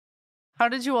How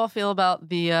did you all feel about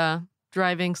the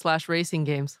driving/racing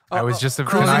games? I was just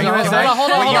Cruising hold USA?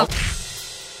 Hold on.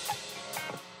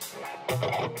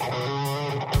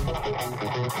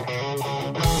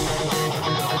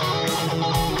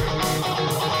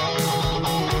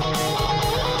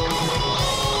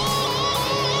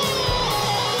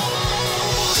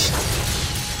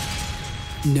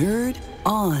 Nerd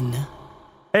On.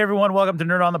 Hey everyone, welcome to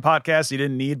Nerd on the Podcast. You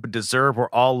didn't need but deserve,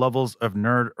 where all levels of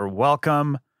nerd are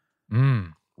welcome.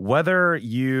 Whether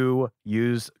you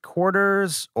use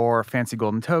quarters or fancy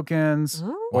golden tokens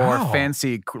or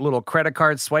fancy little credit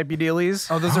card swipey dealies.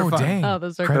 Oh, those are fun. Dang. Oh,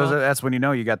 those are cool. That's when you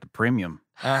know you got the premium.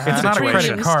 It's not a credit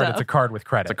situation. card, Stuff. it's a card with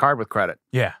credit. It's a card with credit.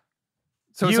 Yeah.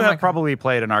 So you it's have like- probably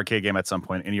played an arcade game at some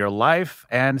point in your life,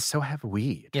 and so have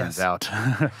we, it turns Yes. out.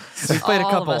 We've played a All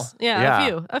of couple. us. Yeah,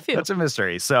 Yeah. a few. That's a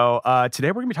mystery. So today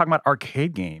we're going to be talking about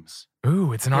arcade games.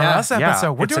 Ooh, it's an Yeah. RS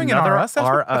episode. We're it's doing an another RS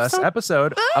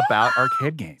episode about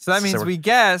arcade games. So that means we're- we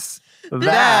guess.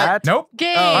 that Nope.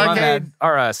 Game. Oh, my arcade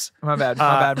RS. My bad.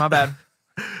 My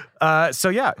bad.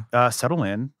 Settle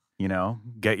in. You know,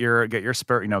 get your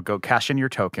spirit. You know, go cash in your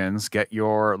tokens. Get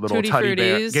your little Tutti teddy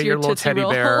bear. Fruities, Get your your little Tootsie teddy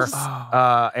bear. Rolls. And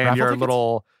Raffle your tickets?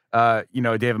 little,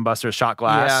 Dave and Buster's shot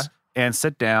glass. And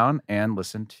sit down and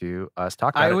listen to us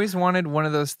talk about I it. always wanted one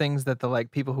of those things that the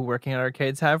people who working at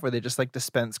arcades have, where they just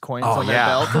dispense coins Oh, on their yeah.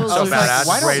 belt. Those I are was like, badass.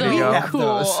 why don't Ready to we go. have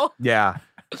those? Yeah.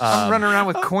 I'm running around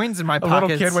with coins in my A pockets.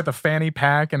 little kid with a fanny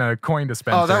pack and a coin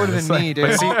dispenser. Oh, that would have It's been like- me, dude.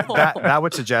 But see, that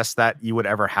would suggest that you would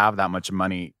ever have that much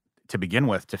money to begin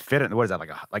with to fit it. What is that,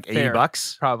 like Fair.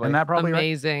 $80? Probably. Isn't that probably right?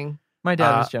 Amazing. My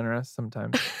dad was generous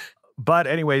sometimes. But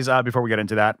anyways, before we get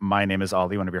into that, my name is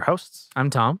Ollie, one of your hosts. I'm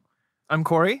Tom. I'm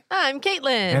Corey. I'm Caitlin.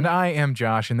 And I am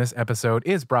Josh, and this episode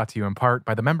is brought to you in part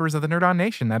by the members of the Nerd On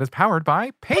Nation that is powered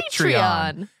by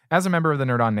Patreon. As a member of the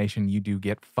Nerd On Nation, you do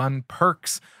get fun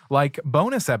perks like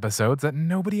bonus episodes that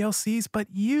nobody else sees but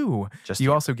you. Just You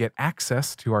you. also get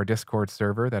access to our Discord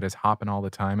server that is hopping all the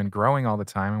time and growing all the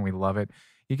time, and we love it.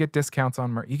 You get discounts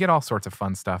on merch. You get all sorts of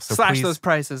fun stuff. So Slash please, those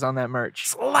prices on that merch.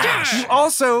 Slash! You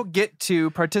also get to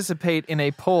participate in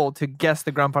a poll to guess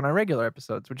the grump on our regular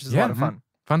episodes, which is a Yeah. lot of fun.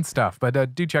 Fun stuff.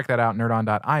 But do check that out,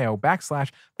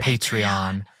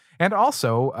 nerdon.io/Patreon. And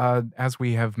also, as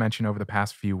we have mentioned over the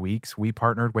past few weeks, we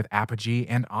partnered with Apogee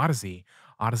and Odyssey.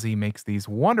 Odyssey makes these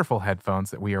wonderful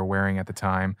headphones that we are wearing at the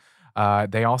time.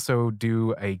 They also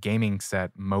do a gaming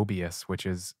set, Mobius, which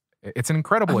is it's an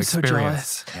incredible I'm so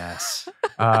experience. jealous. Yes.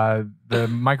 The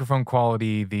microphone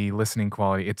quality, the listening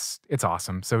quality, it's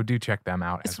awesome. So do check them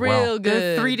out it's as real well. good.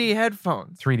 They're 3D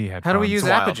headphones. 3D headphones. How do we use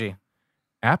wild. Apogee?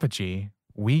 Apogee,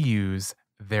 we use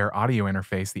their audio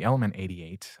interface, the Element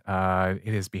 88.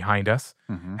 It is behind us.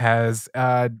 Mhm. Has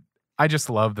I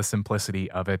just love the simplicity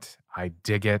of it. I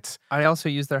dig it. I also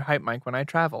use their hype mic when I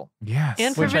travel. Yes.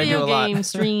 And for Which I do video a lot. game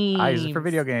streams. I use it for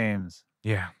video games.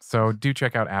 Yeah. So do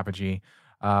check out Apogee.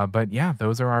 But yeah,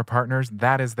 those are our partners.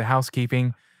 That is the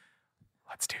housekeeping.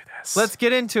 Let's do this. Let's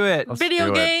get into it. Video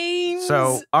do it. games.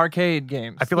 So Arcade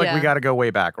games. I feel like we Yeah. got to go way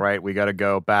back, right? We got to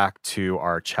go back to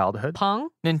our childhood, Pong.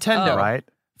 Nintendo Oh. right?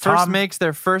 first Tom- makes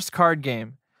their first card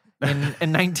game in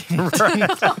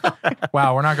 1980.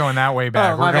 Wow, we're not going that way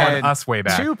back. Oh, We're my going bad. us way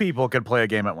back. Two people could play a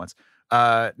game at once.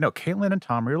 No, Caitlin and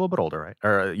Tom, you're a little bit older, right?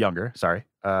 Or younger, sorry.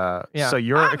 Yeah. So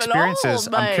your I'm an experiences,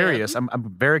 old I'm man. curious. I'm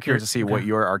very curious to see what okay.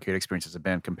 your arcade experiences have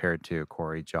been compared to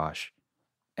Corey, Josh,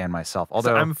 and myself. So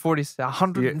Although I'm 147.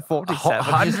 124.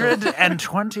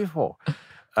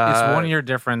 It's 1 year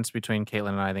difference between Caitlin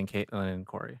and I than Caitlin and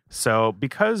Corey. So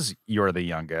because you're the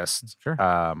youngest, Sure.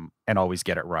 and always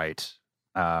get it right,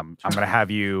 I'm going to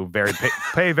have you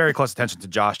pay very close attention to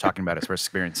Josh talking about his first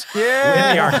experience in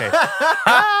the arcade.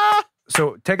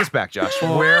 So take us back, Josh.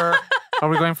 Where? Are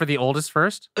we going for the oldest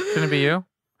first? Shouldn't it be you?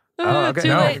 Oh, okay. Too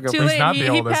No, late. he's Too late. not he,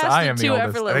 the he oldest. passed I it am the too oldest.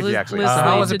 I think he effortlessly actually-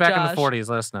 How to was it back in Josh. the 40s?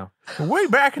 Let us know. Way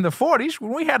back in the 40s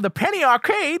when we had the penny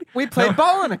arcade. We played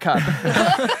ball in a cup.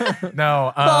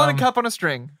 No. Ball in a cup on a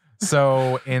string.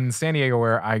 So in San Diego,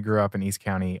 where I grew up in East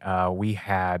County, we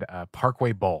had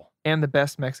Parkway Bowl. And the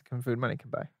best Mexican food money can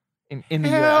buy in the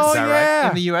Hell U.S. Is that yeah. right?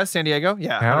 In the U.S., San Diego?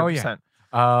 Yeah, Hell 100%.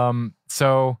 yeah.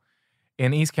 So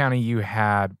in East County, you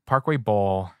had Parkway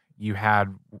Bowl. You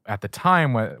had, at the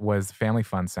time, what was Family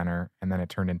Fun Center, and then it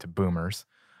turned into Boomers.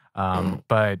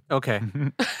 But Okay.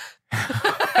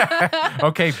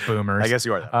 okay, Boomers. I guess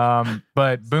you are that.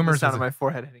 But The Boomers sound was of my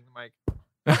forehead hitting the mic.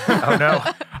 Oh, no.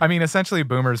 I mean, essentially,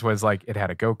 Boomers was like it had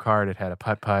a go kart, it had a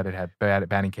putt putt, it had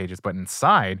batting cages, but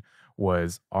inside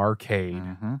was arcade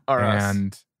Mhm. Or us.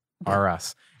 and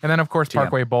RS. And then, of course, TM.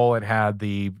 Parkway Bowl. It had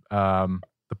the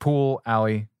pool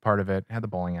alley part of it. It had the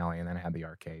bowling alley, and then it had the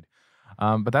arcade.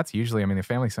 But that's usually, I mean, the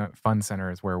Family Fun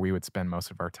Center is where we would spend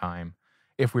most of our time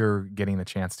if we were getting the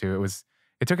chance to.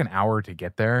 It took an hour to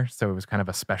get there, so it was kind of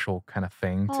a special kind of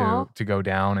thing to go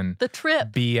down and The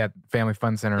trip. be at Family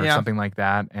Fun Center or something like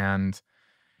that. And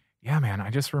yeah, man, I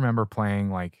just remember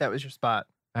playing like That was your spot.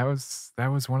 that was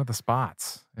one of the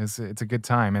spots. It's a good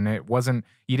time, and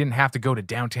you didn't have to go to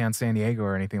downtown San Diego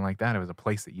or anything like that. It was a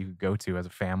place that you could go to as a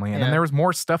family, and then there was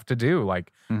more stuff to do,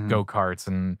 like go karts,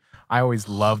 and I always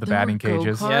love the There were batting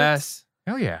cages. go-karts? Yes.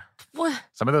 Hell yeah! What?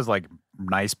 Some of those like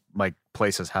nice like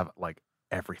places have like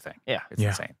everything. Yeah. It's Yeah.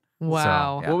 insane.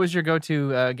 Wow. Yeah. What was your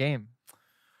go-to game?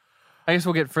 I guess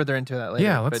we'll get further into that later.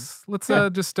 Yeah, but let's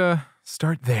just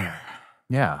start there.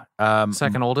 Yeah.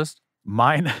 Second oldest.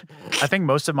 Mine, I think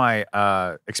most of my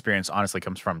experience honestly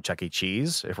comes from Chuck E.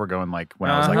 Cheese. If we're going like when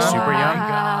I was like Uh-huh. super young,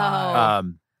 Wow.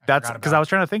 that's forgot because about I was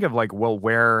trying to think of like, well,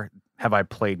 where have I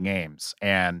played games?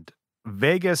 And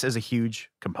Vegas is a huge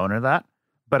component of that.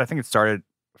 But I think it started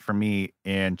for me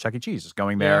in Chuck E. Cheese. Just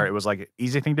going there, Yeah. it was like an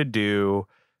easy thing to do,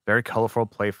 very colorful,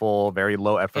 playful, very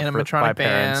low effort by animatronic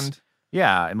parents. band.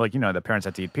 Yeah, and like the parents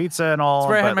had to eat pizza and all. That's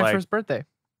where I had but, my like, first birthday.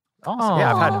 Awesome.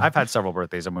 Yeah, Aw. I've had several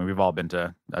birthdays. I mean, we've all been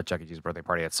to a Chuck E. Cheese birthday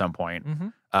party at some point.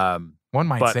 Mm-hmm. One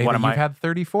might But say one that of you've my- had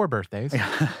 34 birthdays.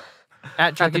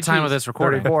 At Chuck At the E. time of Cheese. this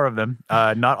recording, 34 of them.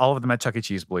 Not all of them at Chuck E.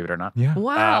 Cheese, believe it or not. Yeah.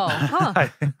 Wow. Huh.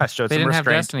 I showed they some didn't have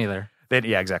restraint. Destiny there.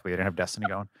 Yeah, exactly. They didn't have Destiny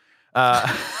going.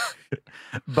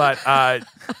 But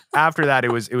after that,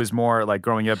 it was more like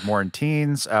growing up more in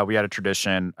teens. We had a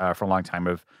tradition for a long time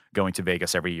of going to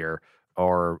Vegas every year,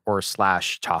 or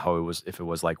slash Tahoe. If it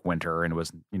was like winter and it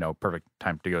was perfect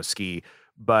time to go ski.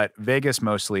 But Vegas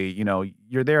mostly,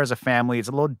 you're there as a family. It's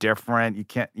a little different. You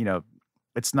can't,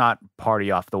 it's not party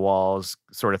off the walls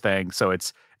sort of thing. So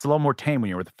it's a little more tame when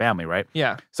you're with the family, right?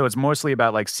 Yeah. So it's mostly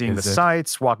about like seeing Is the it?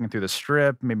 sights, walking through the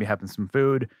strip, maybe having some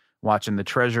food, watching the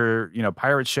Treasure,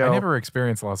 Pirate Show. I never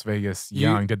experienced Las Vegas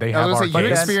young. Did they I have was gonna say, you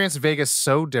arcades? experienced Vegas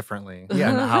so differently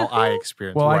than how I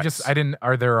experienced. Well, it. I didn't.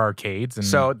 Are there arcades? And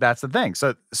So that's the thing.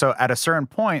 So at a certain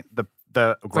point, the it's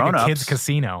like a grown-ups, kids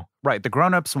casino. right? The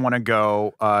grown-ups want to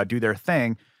go do their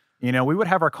thing. We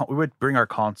would bring our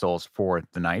consoles for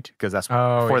the night because that's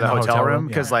Oh, for in the the hotel hotel room. room?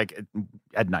 Because Yeah. like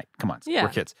at night, come on, Yeah. we're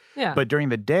kids. Yeah. But during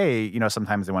the day,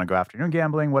 sometimes they want to go afternoon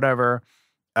gambling, whatever.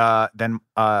 Then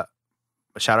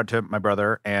shout out to my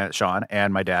brother and Sean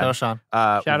and my dad. Hello, Sean.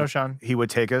 Shadow Sean. He would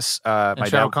take us.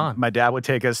 Shao Kahn. My dad would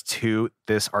take us to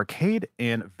this arcade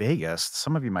in Vegas.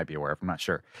 Some of you might be aware of. I'm not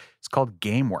sure. It's called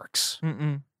GameWorks.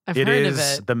 Mm-mm. I've It heard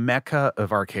is of it. the mecca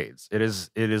of arcades. It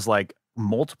is like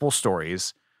multiple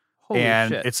stories, Holy and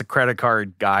shit. it's a credit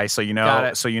card guy. So Got it.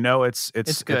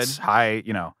 it's good. It's high.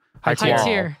 High High quality.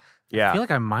 tier. I Yeah, feel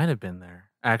like I might have been there.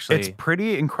 Actually, it's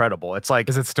pretty incredible. It's like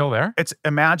Is it still there? it's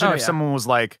imagine Oh, if yeah. someone was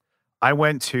like, I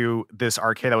went to this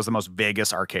arcade that was the most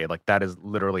Vegas arcade. Like that is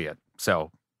literally it.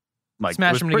 So like it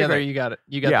Smash was them pretty together. great. You got it.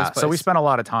 You got Yeah. this place. So we spent a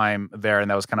lot of time there, and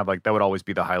that was kind of like that would always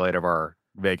be the highlight of our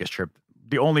Vegas trip.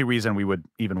 The only reason we would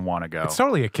even want to go It's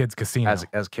totally a kids casino.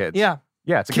 as kids. Yeah.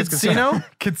 Yeah, it's a kids Casino?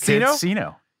 Casino?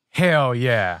 Casino. Hell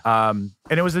yeah. And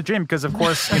it was a dream because, of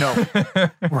course,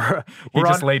 we're He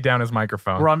just on, laid down his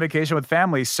microphone. we're on vacation with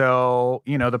family, so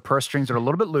the purse strings are a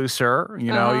little bit looser. You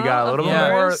got a little bit Yeah.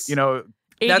 more. That's when-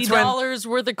 $80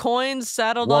 worth of coins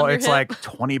saddled Well, on your it's hip. like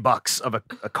 $20 of a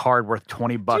card worth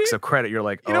 $20 of credit. You're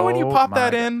like, You know when you oh pop my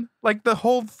that God. in, like the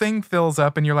whole thing fills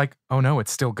up, and you're like, "Oh no,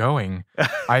 it's still going."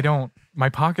 My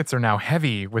pockets are now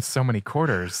heavy with so many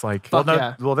quarters. Like, Well, Fuck no,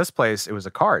 yeah. well, this place it was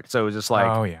a card, so it was just like,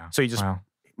 oh yeah. so you just Wow.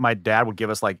 my dad would give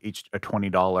us like each a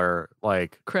 $20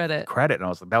 like credit. credit, and I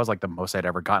was like, that was like the most I'd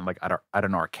ever gotten like at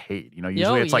an arcade. Usually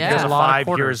Oh, it's like yeah. here's a A lot of five,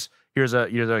 quarters. here's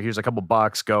a couple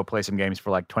bucks, go play some games for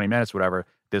like 20 minutes, whatever.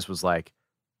 This was like,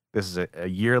 this is a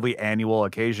yearly annual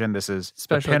occasion. This is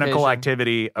Special the pinnacle occasion.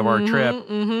 activity of our trip,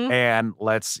 Mhm. and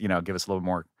let's give us a little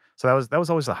more. So that was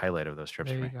always the highlight of those trips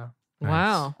There for you me. go.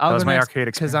 Wow. I'll That was go my next arcade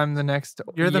because experience. I'm the next.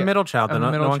 you're the yeah. middle child. I'm That the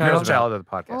no middle one child. cares Middle about. child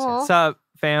of the podcast. Aw. What's up,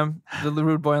 fam? The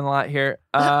rude boy on the lot here.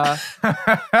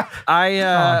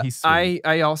 Oh, he's sweet.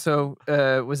 I also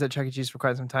was at Chuck E. Cheese for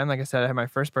quite some time. Like I said, I had my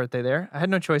first birthday there. I had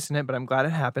no choice in it, but I'm glad it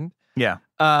happened. Yeah.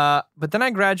 But then I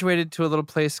graduated to a little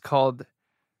place called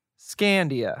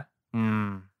Scandia.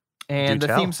 Mm. And Do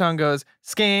the tell. theme song goes,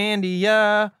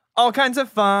 Scandia, all kinds of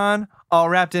fun, all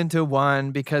wrapped into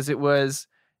one, because it was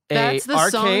That's the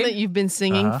arcade, song that you've been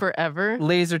singing Uh-huh. forever.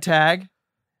 laser tag,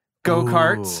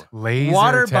 go-karts, Laser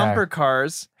water tag. bumper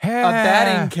cars, a Yeah.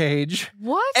 batting cage,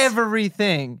 What?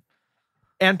 everything,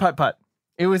 and putt-putt.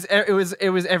 It was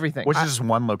everything. Which is just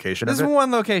one location This of is it.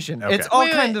 one location. Okay. It's all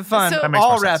Wait, kinds wait, of fun, so- That makes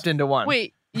all more sense. wrapped into one.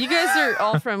 Wait, you guys are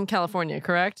all from California,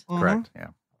 correct? Mhm. Correct. Yeah.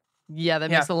 Yeah, that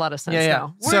Yeah. makes a lot of sense Yeah, yeah.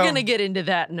 now. We're So- going to get into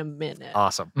that in a minute.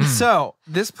 Awesome. So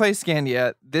this place,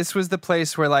 Scandia, this was the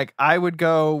place where like I would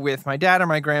go with my dad or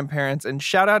my grandparents, and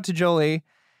shout out to Jolie,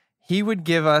 he would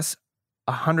give us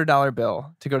 $100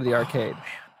 bill to go to the arcade.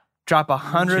 Drop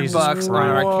 $100 Jesus bucks on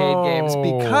arcade games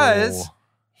because Whoa.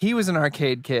 he was an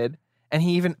arcade kid and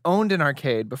he even owned an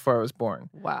arcade before I was born.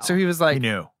 Wow. So he was He like,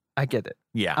 knew. I get it.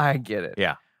 Yeah. I get it.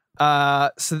 Yeah.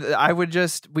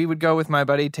 We would go with my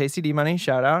buddy Tasty D Money,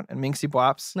 shout out, and Minxie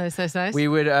Bwops. nice. We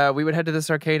would head to this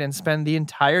arcade and spend the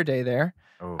entire day there.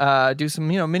 Oh. Do some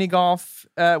mini golf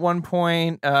at one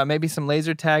point, maybe some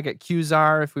laser tag at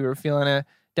Qzar if we were feeling it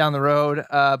down the road.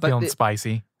 Feeling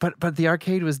spicy. But the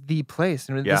arcade was the place,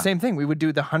 and Yeah. the same thing. We would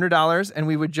do the $100 and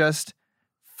we would just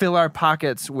fill our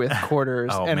pockets with quarters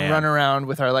Oh, and man. run around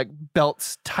with our like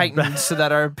belts tightened so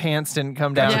that our pants didn't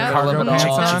come down. Yeah, in the middle of it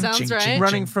cargo all. pants that on. sounds right.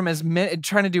 Running from as many,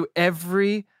 trying to do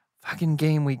every fucking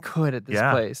game we could at this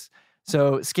Yeah. place.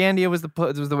 So Scandia was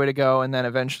the way to go, and then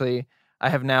eventually I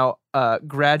have now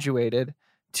graduated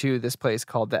to this place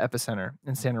called the Epicenter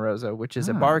in Santa Rosa, which is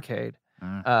a barcade.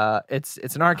 Mm.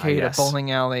 It's an arcade, yes. a bowling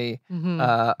alley,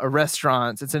 Mhm. a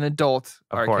restaurant. It's an adult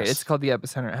Of arcade. course. It's called the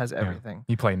Epicenter. It has everything.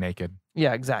 You play naked.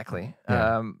 Yeah, exactly.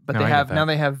 Yeah. But No, they I get have that. now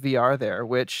they have VR there,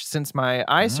 which since my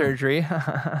eye surgery,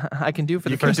 I can do for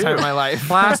the You can first time do. in my life.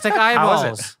 Plastic How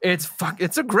eyeballs. is it?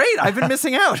 It's a great. I've been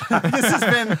missing out. This has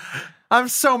been. I'm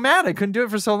so mad I couldn't do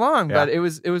it for so long, but Yeah.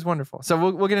 it was wonderful. So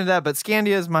we'll get into that. But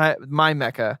Scandia is my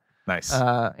mecca. Nice.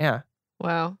 Yeah,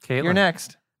 Wow. Caitlin. you're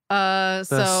next. The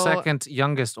So second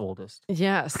youngest oldest.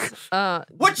 yes.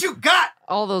 What you got?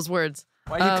 All those words.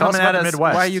 Why are you Tell us coming at about us? the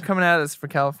Midwest. Why are you coming at us for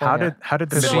California? how did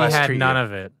the She Midwest had treat none you?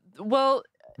 of it. Well,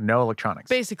 No electronics.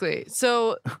 basically.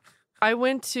 So I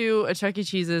went to a Chuck E.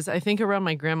 Cheese's, I think around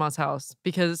my grandma's house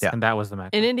because Yeah. And that was the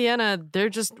mecca. in Indiana, there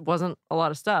just wasn't a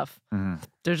lot of stuff. Mhm.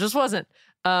 There just wasn't.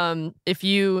 If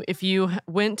you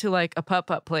went to like a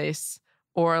putt-putt place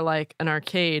or like an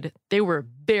arcade, they were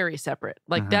very separate.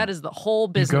 Like that is the whole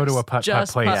You business. go to a putt-putt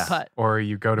just place, putt-putt. or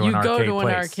you go to You an arcade go to an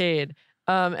place. arcade.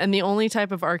 And the only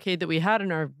type of arcade that we had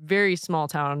in our very small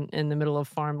town in the middle of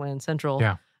farmland central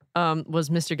Yeah. was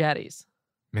Mr. Gaddy's.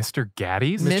 Mr.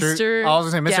 Gaddy's? Mr. I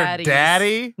was gonna say Mr. Gaddy's.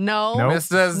 Daddy. No. Nope.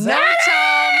 Mr. No,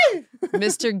 Tom.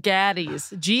 Mr. Gaddy's.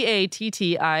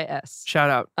 Gattis. Shout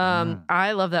out.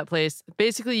 I love that place.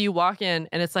 Basically, you walk in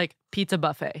and it's like pizza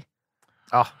buffet.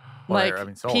 Oh, well, Like I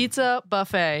mean, sold. pizza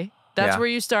buffet. That's Yeah. where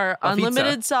you start. A pizza.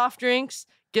 Unlimited soft drinks,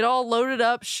 get all loaded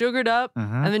up, sugared up,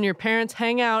 Mhm. and then your parents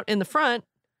hang out in the front.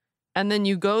 And then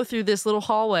you go through this little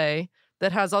hallway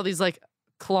that has all these like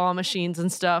claw machines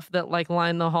and stuff that like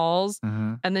line the halls.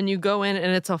 Mhm. And then you go in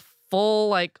and it's a full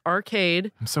like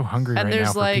arcade. I'm so hungry And right now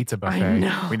there's for like pizza buffet. I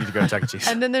know. We need to go to Chuck E. Cheese.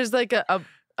 And then there's like a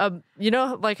you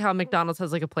know like how McDonald's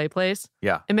has like a play place?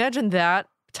 Yeah. Imagine that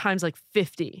times like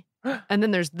 50. And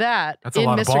then there's that That's a in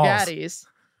lot of Mr. balls. Gaddy's.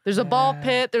 There's a ball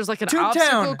pit. There's like an Tube obstacle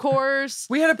Town. course.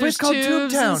 We had a place There's called tubes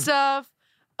Tube Town. and stuff.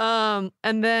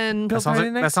 And then Bill- That sounds right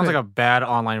like, next that sounds to like a bad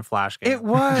online flash game. It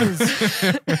was.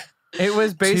 It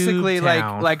was basically Tube like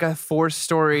Town. like a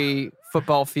 4-story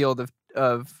football field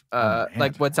of man.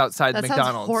 like what's outside that sounds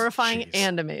McDonald's. horrifying Jeez.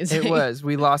 and amazing. It was.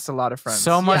 We lost a lot of friends.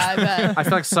 So much. Yeah, I bet. I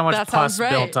feel like so much That pus sounds right.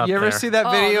 built up You ever there. see that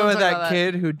Oh, video don't of talk that about that.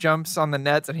 kid who jumps on the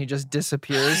nets and he just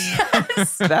disappears?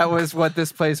 Yes. That was what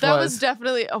this place That was. was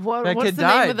definitely what's That the kid name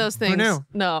died. of those Who things? knew?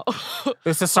 No.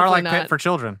 It's the Starlight Hopefully Pit not. for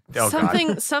children. Oh,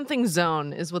 God. something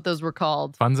zone is what those were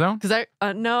called. Fun zone? Because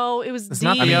no, it was It's D.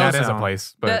 not I mean, that is a Zone.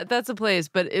 place, but That's a place,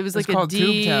 but it was It's like a called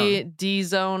Tube D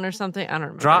zone or something. I don't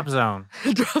remember. Drop zone.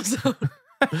 Drop zone.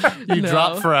 You No.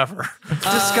 drop forever.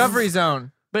 Discovery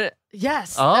Zone. But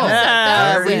yes. Oh. that was it.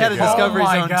 That was we it. had a go. Discovery Oh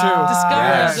my Zone God. too. Discovery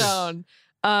Yes. Zone.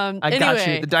 I anyway, got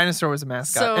you. The dinosaur was a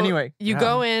mascot. So Anyway, you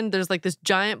go in, there's like this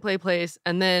giant play place,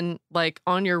 and then like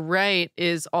on your right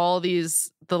is all the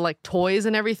like toys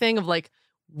and everything of like,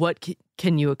 what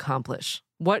can you accomplish?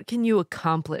 What can you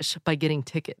accomplish by getting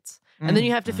tickets? And then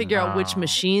you have to figure out which Oh.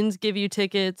 machines give you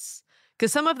tickets.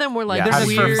 Because some of them were like Yeah. They're How just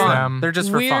do for you use weird, them? They're just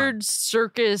for fun. weird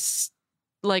circus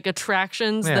like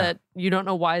attractions Yeah. that you don't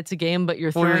know why it's a game, but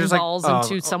you're Well, you're throwing just like, balls oh,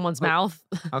 into someone's like- mouth.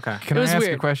 Okay. can It I was ask a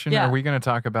weird. question? Yeah. Are we going to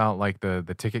talk about like the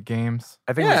ticket games?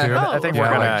 I think Yeah. we should. I think Oh. we're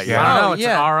Yeah, gonna. like- yeah. I don't know. Oh, It's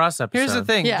yeah. an RS episode. Here's the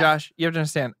thing, Yeah. Josh. You have to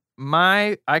understand.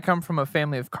 I come from a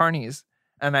family of carnies,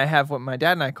 and I have what my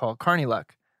dad and I call carny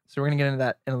luck. So we're gonna get into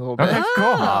that in a little bit. Okay, cool.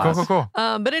 Ah. Cool.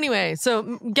 But anyway,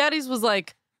 so Gaddy's was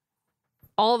like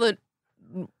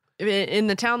in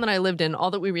the town that I lived in,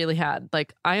 all that we really had.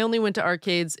 Like I only went to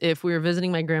arcades if we were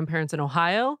visiting my grandparents in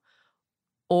Ohio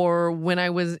or when I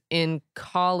was in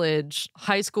college,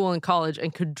 high school and college,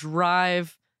 and could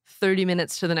drive 30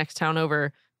 minutes to the next town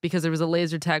over because there was a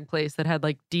laser tag place that had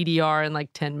like DDR and like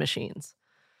 10 machines.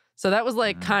 So that was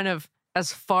like kind of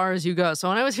as far as you go. So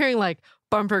when I was hearing like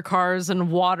bumper cars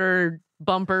and water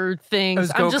bumper things,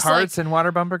 Those I'm just go-karts like, and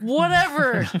water bumper.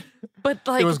 whatever. But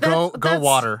like It was that's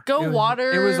water. Go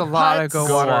water. It was a lot of putts,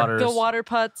 go water. waters. Go water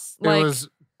putts. It Like was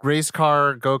race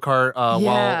car, go kart,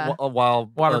 Yeah.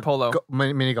 while Water polo.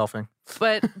 mini golfing.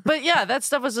 but yeah, that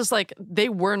stuff was just like they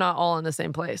were not all in the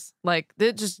same place. Like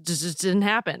it just didn't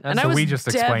happen. And So I was we just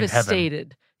explained heaven.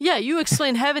 devastated. Yeah, you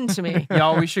explained heaven to me.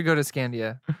 Y'all, we should go to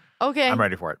Scandia. Okay. I'm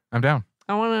ready for it. I'm down.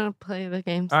 I want to play the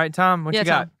games. All right, Tom, what Yeah, you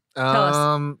got? Tell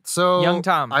us. So Young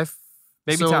Tom.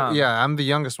 Baby Tom. Yeah, I'm the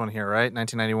youngest one here, right?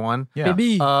 1991. Yeah.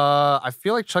 Baby. I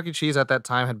feel like Chuck E. Cheese at that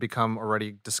time had become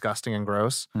already disgusting and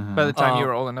gross. By the time you Um,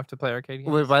 were old enough to play arcade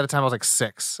games? Well, by the time I was like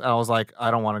 6, I was like,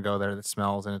 I don't want to go there. It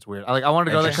smells and it's weird. I wanted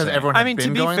to go there because Interesting. everyone had I mean, been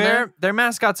to be going fair, there. their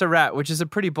mascot's a rat, which is a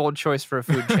pretty bold choice for a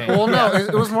food chain. Well, no,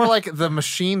 it was more like the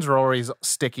machines were always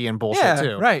sticky and bullshit yeah,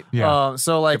 too. right. Yeah.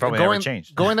 So like probably never going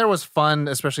changed. going there was fun,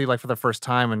 especially like for the first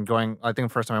time and going. I think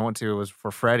the first time I went to was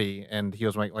for Freddie, and he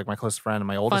was my closest friend and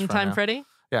my oldest Fun friend time, now. Freddy.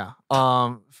 Yeah.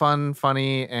 Fun,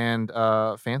 funny, and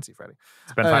fancy Freddie.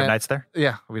 Spent 5 nights there.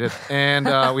 Yeah, we did, and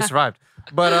we survived.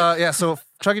 But yeah, so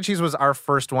Chuck E. Cheese was our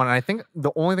first one, and I think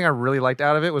the only thing I really liked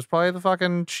out of it was probably the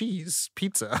fucking cheese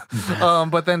pizza.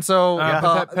 But then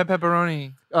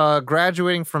Pepperoni.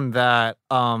 graduating from that,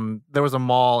 there was a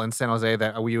mall in San Jose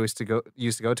that we used to go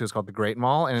to. It's called the Great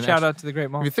Mall, and Shout out to the Great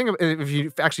Mall. if you think of, if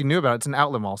you actually knew about it, it's an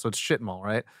outlet mall, so it's shit mall,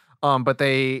 right? But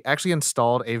they actually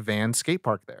installed a van skate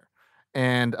park there.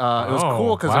 And it was Oh,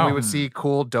 cool because then we wow. would see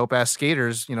cool dope ass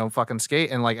skaters, fucking skate,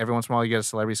 and like every once in a while you get a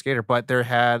celebrity skater. But they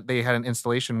had an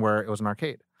installation where it was an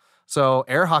arcade. So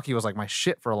air hockey was like my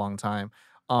shit for a long time.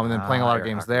 And then playing a lot of air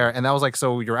games hockey. there. And that was like,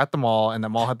 so you're at the mall, and the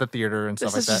mall had the theater and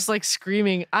stuff This is like just that. like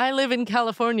screaming, I live in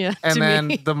California And to then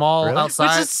me. the mall Really?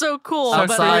 outside Which is so cool.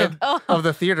 outside but, of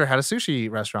the theater had a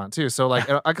sushi restaurant too. So like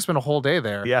I could spend a whole day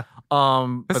there. Yeah.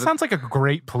 But This sounds like a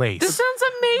great place. this sounds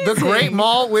amazing. the Great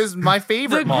Mall was my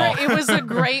favorite mall. It was a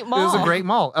great mall. It was a great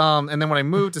mall. And then when I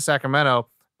moved to Sacramento,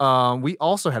 we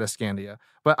also had a Scandia,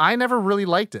 but I never really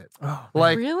liked it. Oh,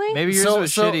 Like Really? maybe yours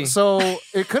was shitty. So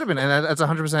it could have been, and that's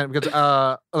 100%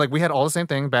 because like we had all the same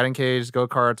thing: batting cage, go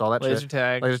karts, all that laser shit.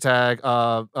 tag. Laser tag,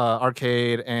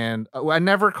 arcade, and I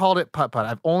never called it putt putt.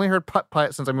 I've only heard putt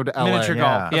putt since I moved to LA. Miniature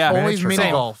golf. Yeah. Yeah. Always Miniature mini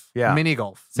golf. golf. Yeah. Mini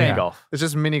golf. Mini Yeah. golf. It's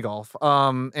just mini golf.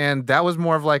 And that was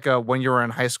more of like when you were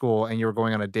in high school and you were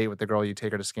going on a date with the girl, you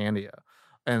take her to Scandia.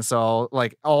 And so,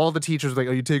 like, all the teachers were like,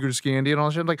 "Oh, you take her to Scandia and all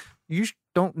that shit." I'm like, you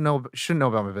shouldn't know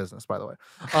about my business, by the way.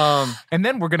 And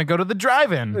then we're gonna go to the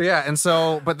drive-in. Yeah, and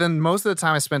so, but then most of the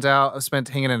time I spent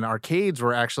hanging in arcades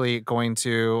were actually going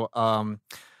to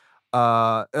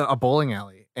a bowling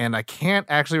alley, and I can't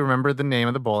actually remember the name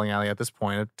of the bowling alley at this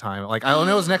point in time. Like, I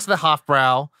know it was next to the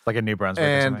Hofbrau. Like in New Brunswick or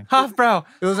And something. Hofbrau.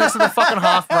 It was next to the fucking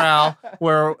Hofbrau,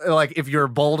 where like if you're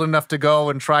bold enough to go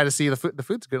and try to see the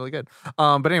food's really good.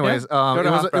 But anyways, go to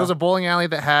it Hofbrau. was a bowling alley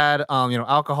that had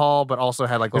alcohol, but also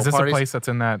had like Is little this parties. a place that's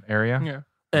in that area? Yeah.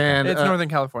 And It's Northern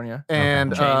California.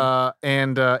 and Chain.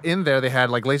 in there they had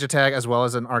like laser tag as well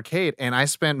as an arcade, and I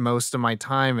spent most of my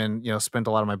time and spent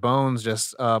a lot of my bones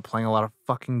just playing a lot of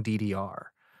fucking DDR.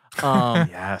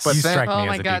 Yes. But You then- strike me Oh as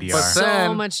my a god, DDR. But so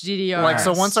then, much DDR. Like,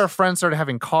 so once our friends started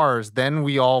having cars, then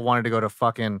we all wanted to go to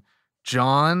fucking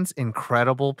John's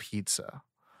Incredible Pizza.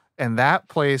 And that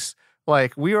place,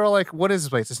 like, we were like, what is this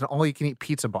place? It's an all-you-can-eat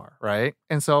pizza bar, right?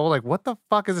 And so, like, what the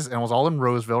fuck is this? And it was all in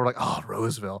Roseville. We're like, oh,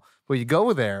 Roseville. But you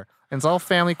go there, and it's all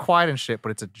family quiet and shit,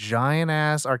 but it's a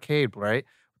giant-ass arcade, right?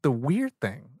 The weird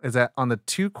thing is that on the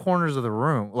two corners of the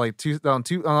room, like,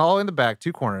 all in the back,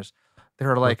 two corners, there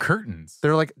are, like, curtains.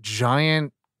 they're like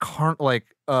giant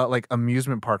like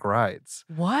amusement park rides.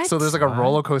 what? So there's like a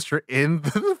roller coaster in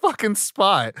the fucking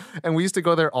spot, and we used to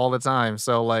go there all the time.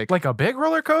 So like Like a big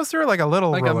roller coaster, or like a little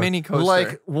Like a roller? mini coaster.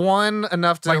 like one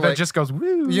enough to like that just goes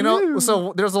woo. woo.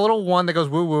 so there's a little one that goes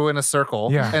woo woo in a circle,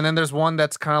 Yeah. and then there's one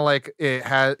that's kind of like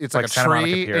it's like a Santa Monica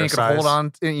tree, Pier and you can size. hold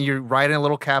on, and you ride in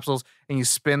little capsules, and you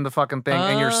spin the fucking thing,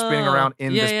 and you're spinning Oh. around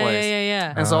in yeah, this yeah, place.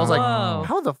 Yeah. And so I was like, Whoa.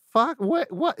 how the fuck?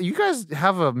 What? You guys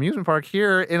have an amusement park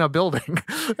here in a building?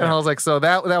 And I was like, so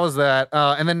that was that.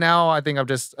 And then now I think I'm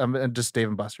just Dave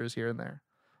and Buster's here and there.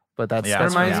 But that's Yeah, It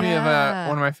that's reminds me. me of Yeah.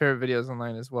 one of my favorite videos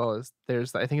online as well. Is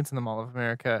there's I think it's in the Mall of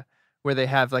America where they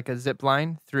have like a zip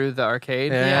line through the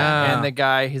arcade. Yeah. And the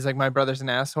guy, he's like, my brother's an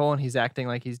asshole, and he's acting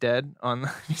like he's dead.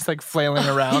 He's like flailing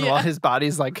around Yeah. while his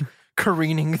body's like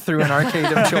careening through an arcade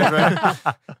of children.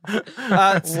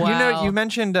 Wow. You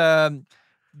mentioned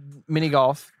mini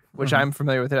golf. which Mhm. I'm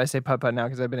familiar with it. I say putt-putt now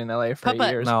because I've been in LA for 8 Putt-putt.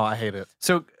 years. No, I hate it.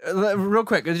 So real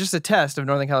quick, it's just a test of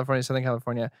Northern California, Southern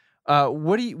California.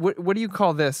 What do you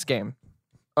call this game?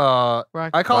 I call it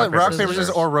Rock, rock, paper, paper, scissors, scissors.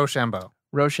 or Rochambeau.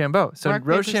 Rochambeau. So Rock,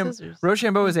 paper, scissors.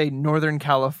 Rochambeau is a Northern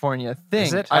California thing.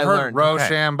 Is it? I I've heard learned.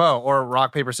 Rochambeau or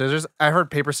rock, paper, scissors. I heard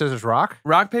paper, scissors, rock.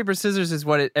 Rock, paper, scissors is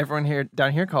what everyone here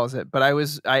down here calls it. But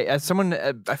as someone,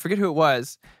 I forget who it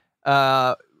was,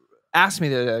 asked me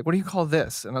the other day, like, what do you call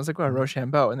this? And I was like, well,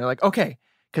 Rochambeau. And they're like, okay,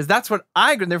 because that's what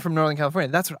they're from Northern California.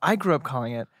 That's what I grew up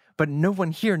calling it. But no one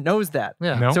here knows that.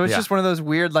 Yeah. No? So it's Yeah. just one of those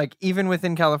weird, like, even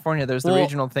within California, there's the Well,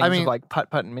 regional things I mean, of like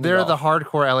putt-putt and mini They're golf. the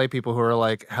hardcore LA people who are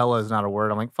like, hella is not a word.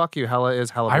 I'm like, fuck you, hella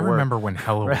is hella. I remember when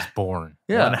hella was born.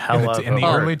 Yeah. One hell of In the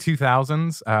a word. early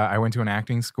 2000s, I went to an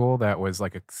acting school that was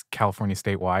like a California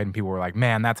statewide, and people were like,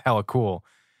 man, that's hella cool.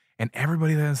 And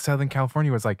everybody that in Southern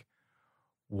California was like,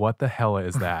 what the hella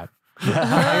is that? You're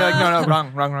like, no,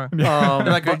 wrong. Um,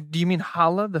 They're like, do you mean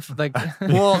challah?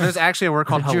 Well, there's actually a word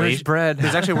called the Jewish hellacious. bread.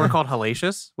 There's actually a word called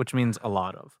hellacious, which means a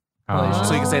lot of. Hellacious.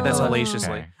 So you can say that's Oh,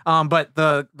 hellaciously. okay. But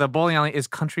the bowling alley is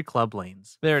Country Club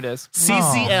Lanes. There it is.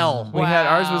 CCL. We had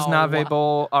ours was Wow. Nave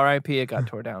Bowl. R.I.P. It got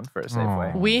tore down for a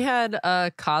Safeway. Oh. We had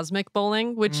Cosmic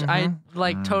Bowling, which I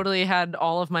like Mm. totally had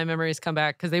all of my memories come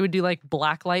back because they would do like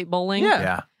blacklight bowling. Yeah.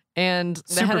 Yeah. And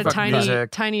they Super had a fucking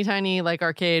music. tiny like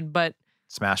arcade, but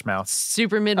Smash Mouth.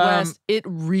 super Midwest. It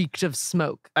reeked of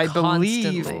smoke. I believe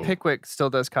constantly. Pickwick still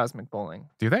does Cosmic Bowling.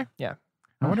 Do they? Yeah.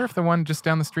 I wonder if the one just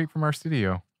down the street from our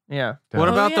studio, Yeah. What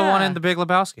does. about the one yeah. in the Big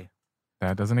Lebowski?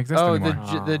 That doesn't exist Oh, anymore.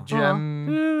 the gem.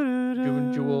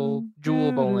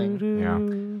 Jewel bowling.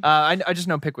 Yeah. I just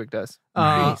know Pickwick does.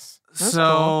 Nice. That's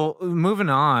So moving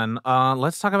on,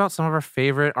 let's talk about some of our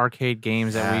favorite arcade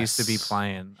games that we used to be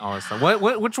playing. All this stuff.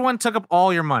 Which one took up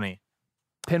all your money?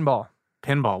 Pinball.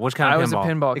 Pinball. Which kind I of was a pinball?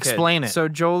 pinball kid. Explain it. So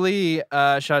Jolie,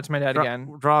 shout out to my dad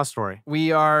again. Draw a story.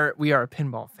 We are a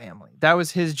pinball family. That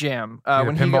was his jam. You the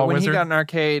When pinball he wizard? got an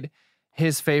arcade,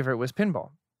 his favorite was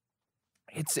pinball.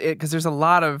 It's because there's a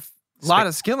lot of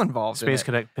skill involved. Space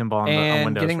in it. Cadet pinball on, And on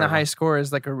Windows. getting the forever. high score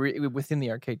is like within the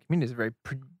arcade community is a very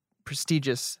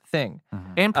prestigious thing.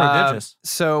 and prodigious.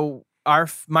 So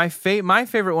my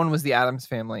favorite one was the Addams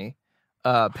Family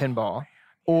pinball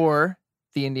or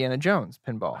the Indiana Jones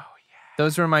pinball. Oh,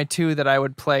 Those were my two that I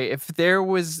would play if there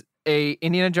was a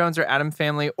Indiana Jones or Addams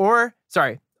Family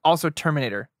also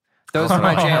Terminator. Those are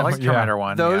my Oh, I jams. like Terminator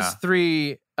 1. Those yeah.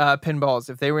 three pinballs,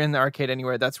 if they were in the arcade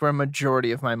anywhere, that's where a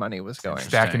majority of my money was going.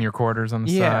 Stacking your quarters on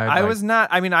the Yeah, side. I like- was not.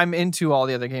 I mean, I'm into all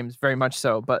the other games very much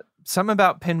so, but something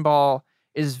about pinball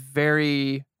is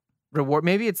very reward.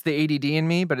 Maybe it's the ADD in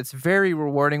me, but it's very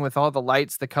rewarding with all the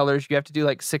lights, the colors. You have to do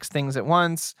like 6 things at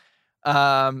once.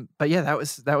 But yeah, that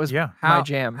was Yeah. my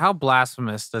jam. How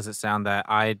blasphemous does it sound that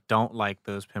I don't like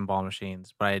those pinball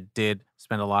machines, but I did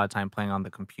spend a lot of time playing on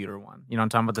the computer one. You know what I'm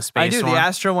talking about? The space I do one? the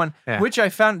Astro one, Yeah. which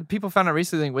people found out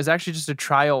recently was actually just a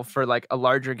trial for like a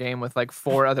larger game with like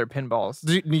 4 other pinballs.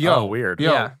 Yo, Oh, weird.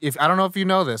 Yo, Yeah. if I don't know if you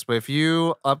know this, but if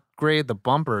you upgrade the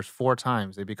bumpers 4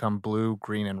 times, they become blue,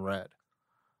 green, and red.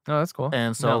 Oh, that's cool.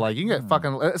 And so, No. like, you can get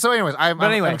fucking. So, anyways, I'm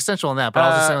anyway, extensial on that. But I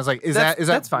was just saying, I was like, is that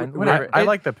that's fine. Whatever. I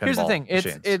like the pinball Here's the thing.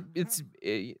 machines.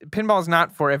 Pinball's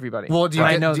not for everybody. Well, do you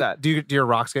I get- know do, that. Do your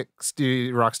rocks get? Do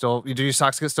your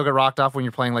socks still get rocked off when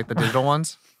you're playing like the digital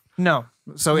ones? No.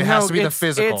 So it has to be the it's-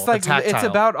 physical, It's like the tactile. it's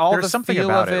about all There's the something feel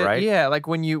about of it, right? Yeah, like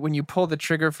when you pull the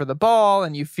trigger for the ball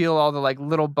and you feel all the like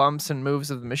little bumps and moves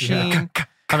of the machine.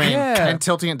 I mean, Yeah. and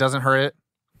tilting it doesn't hurt it.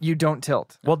 You don't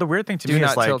tilt. Well, the weird thing to Do me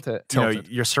not is like, tilt it. you know,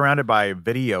 Tilted. you're surrounded by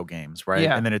video games, right?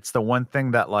 Yeah. And then it's the one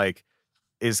thing that like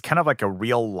is kind of like a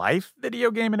real life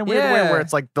video game in a weird way, Yeah. where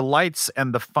it's like the lights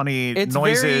and the funny It's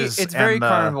noises. It's very and the,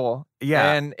 carnival.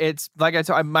 Yeah. and it's like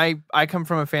I come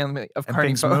from a family of and carny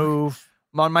things folk. move.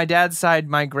 On my dad's side,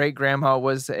 my great grandma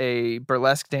was a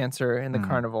burlesque dancer in the Mm.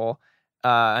 carnival,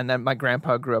 and then my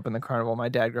grandpa grew up in the carnival. My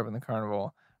dad grew up in the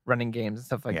carnival, running games and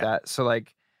stuff like Yeah. that. So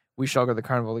like, we should all go to the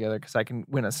carnival together because I can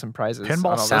win us some prizes Pinball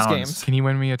on all sounds- those games. Can you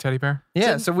win me a teddy bear?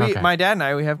 Yeah, so Okay. my dad and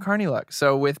I have carny luck.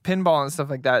 So with pinball and stuff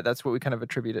like that, that's what we kind of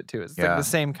attribute it to. It's like Yeah. the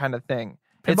same kind of thing.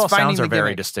 Pinball it's finding sounds are the very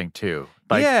gimmick. distinct too.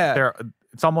 Like Yeah.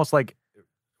 it's almost like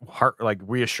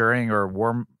reassuring or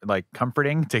warm, like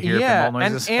comforting to hear Yeah, pinball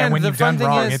noises. and when the you've done fun thing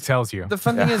wrong, is- it tells you. The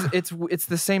fun thing is, it's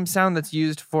the same sound that's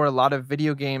used for a lot of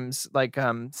video games, like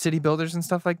city builders and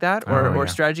stuff like that, or Oh, yeah.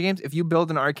 strategy games. If you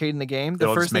build an arcade in the game, the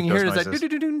It'll first just thing make you hear those is that noises.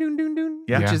 doo-doo-doo-doo-doo-doo,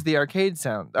 Yeah. which is the arcade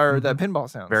sound or the pinball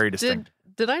sounds. Very distinct.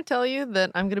 Did I tell you that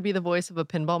I'm going to be the voice of a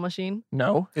pinball machine?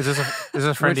 No. Is this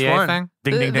a friend Which DA one? thing?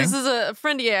 Ding, ding, ding. This is a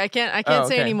friend. Yeah, I can't Oh,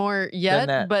 say okay. anymore yet.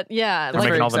 that. But yeah, They're like,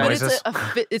 making all the but noises.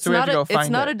 it's So we have not to go it's find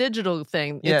not it. a digital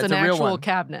thing. Yeah, it's it's an a real actual one.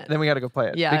 cabinet. Then we got to go play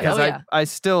it. Yeah, Because oh, yeah. I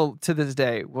still, to this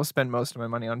day, will spend most of my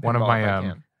money on pinball One of if I my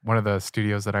can. one of the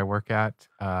studios that I work at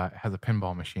has a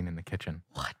pinball machine in the kitchen.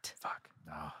 What? Fuck.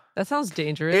 No. That sounds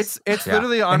dangerous. It's Yeah.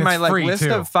 literally on And my it's like free, list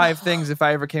too. of 5 things if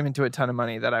I ever came into a ton of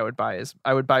money that I would buy is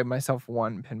I would buy myself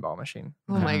one pinball machine.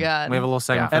 oh my god. We have a little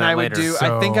segment for And that I would later. do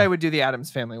I think So- I would do the Addams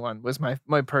Family one was my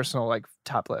personal like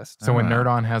top list. So when Ah. Nerd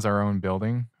On has our own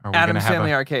building, are we gonna Addams have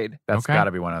Family a, Arcade. That's Okay. got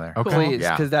to be one of there. Okay. Please,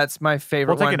 Yeah. because that's my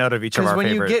favorite We'll take one. a note of each of our when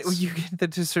favorites. you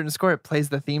get to a certain score, it plays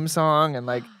the theme song and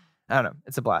like I don't know,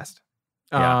 it's a blast.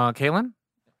 Caitlin,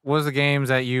 what was the games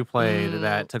that you played Mm.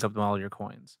 that took up all your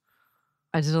coins?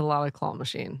 I did a lot of claw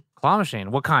machine. Claw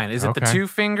machine. What kind? Is it the Okay.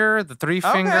 2-finger, the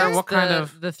 3-finger? Okay. What kind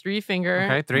of the 3-finger?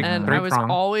 Okay, three- And three I was prong.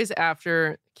 always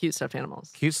after cute stuffed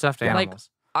animals. cute stuffed Like, animals?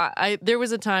 I there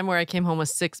was a time where I came home with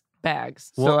 6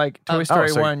 bags. So like Toy Story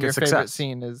so 1, good your favorite success.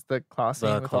 scene is the claw scene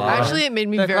The with all claw. the- Actually, it made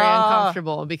me The very claw.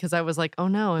 uncomfortable because I was like, "Oh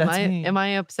no, That's me. am I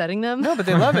upsetting them?" No, but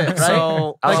they love it, right?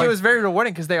 So, like like- it was very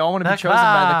rewarding because they all want to be The chosen by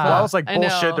the claw. claw. Well, I was like, I know.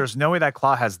 bullshit. There's no way that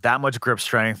claw has that much grip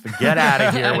strength. Get out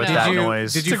of here I with know. that Did you-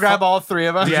 noise. did to grab all 3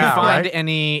 of us. Did Yeah, you find right?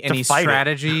 any To fight it.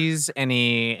 strategies,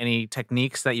 any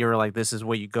techniques that you were like, this is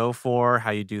what you go for,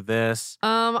 how you do this?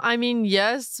 I mean,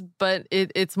 yes, but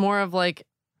it's more of like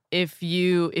if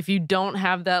you don't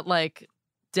have that like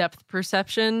depth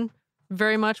perception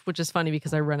very much, which is funny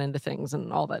because I run into things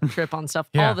and all that trip on stuff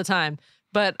Yeah. all the time.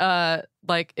 But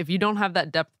like if you don't have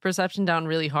that depth perception down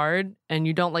really hard and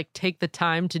you don't like take the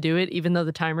time to do it, even though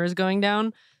the timer is going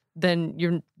down, then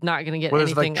you're not gonna get Well,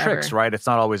 there's anything like tricks, ever. right? It's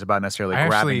not always about necessarily I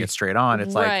grabbing actually- it straight on.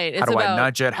 It's Right, like, how it's do I about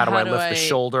nudge it? How do I lift the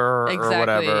shoulder or Exactly.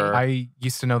 whatever? I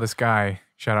used to know this guy.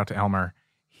 Shout out to Elmer.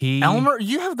 He Elmer,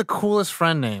 you have the coolest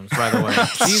friend names, by the way.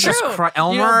 Jesus true. Christ. You know,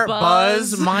 Elmer,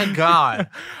 Buzz, Buzz. my God.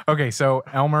 Okay, so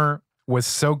Elmer was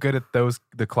so good at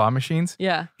the claw machines.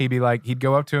 Yeah. He'd be like, he'd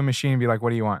go up to a machine and be like, "What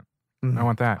do you want?" I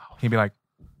want that. He'd be like,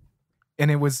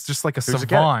 and it was just like a Here's a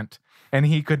savant, and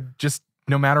he could just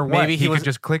no matter what, Maybe he was- could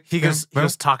just click. He was boom.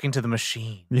 talking to the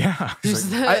machine. Yeah.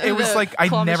 Just It was the like I'd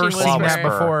claw never machine seen that whisperer.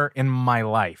 before in my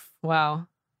life. Wow.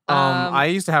 I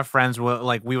used to have friends where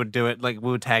like we would do it like we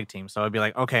would tag team. So I'd be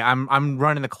like, okay, I'm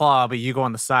running the claw, but you go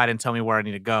on the side and tell me where I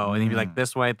need to go. And he'd be like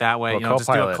this way, that way, Well, you know, just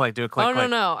do a co-pilot. click, do a click. Oh click.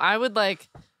 no. I would like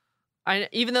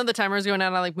even though the timer is going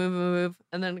out, I like move,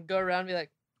 and then go around and be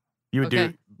like, You would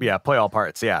Okay. do, play all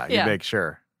parts. Yeah, you Yeah. make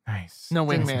sure. Nice. No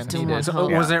Just wingman do needed. one So,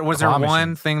 help. was there Claw one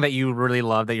machines. thing that you really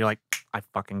loved that you're like, I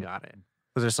fucking got it?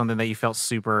 Was there something that you felt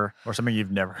super? Or something you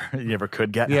never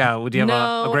could get. Yeah. Would you have a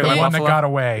No, great it- white One that buffalo? got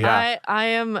away.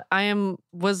 I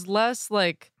was less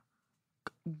like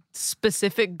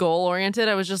specific goal oriented.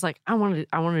 I was just like, I want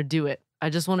to do it. I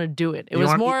just want to do it. It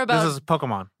was more about This is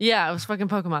Pokemon. yeah, it was fucking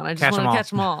Pokemon. I just Catch want 'em to all. catch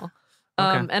them all.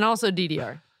 Okay. And also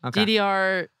DDR. Okay.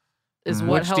 DDR is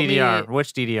what Which helped DDR? me.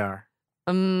 Which DDR?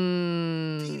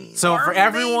 So So for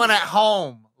everyone at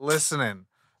home listening,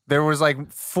 there was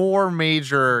like 4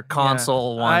 major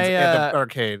console ones at the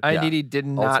arcade. IDD did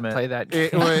not Ultimate. play that game.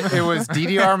 It was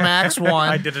DDR Max 1,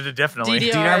 I did it definitely.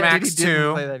 DDR DDR Max didn't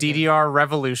 2, play that game. DDR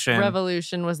Revolution,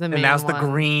 Revolution was the main and that was the one.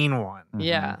 green one.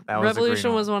 Yeah, That was the green Revolution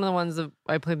one. was one of the ones that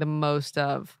I played the most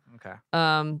of. Okay.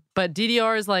 But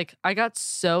DDR is like I got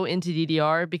so into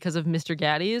DDR because of Mr.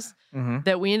 Gaddy's Mm-hmm.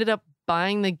 that we ended up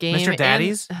buying the game Mr.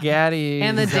 Daddy's? Gaddy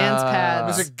And the dance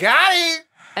pads. Mr. Gotti!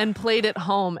 and played at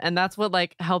home, and that's what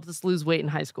like helped us lose weight in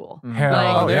high school. Hell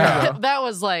Like, there yeah. you go. that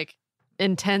was like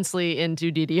intensely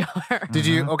into DDR. Did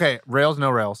you, okay, rails, no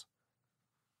rails?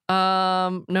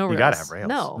 No You rails. gotta have rails.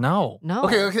 No. No.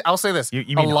 Okay, I'll say this. You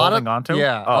mean holding onto?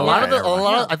 Yeah. Oh, a lot okay, of never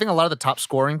mind. I think a lot of the top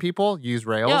scoring people use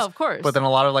rails. Yeah, of course. But then a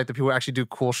lot of like the people who actually do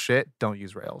cool shit don't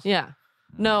use rails. Yeah.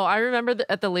 No, I remember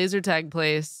at the laser tag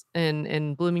place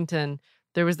in Bloomington,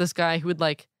 there was this guy who would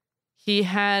like, he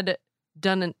had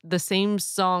done the same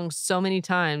song so many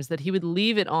times that he would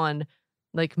leave it on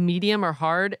like medium or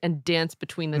hard and dance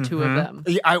between the two of Mhm. them.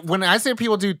 Yeah, when I say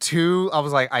people do 2, I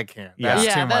was like, I can't. That's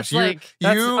Yeah, too that's much. like-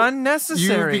 That's you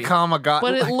unnecessary. you become a god.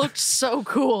 But it like- looked so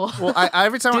cool. Well, I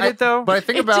every time Did I, it though? But I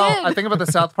think It about did.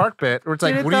 the South Park bit where it's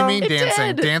like, Did it what do you though? mean It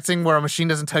dancing? did. Dancing where a machine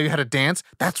doesn't tell you how to dance?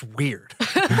 That's weird.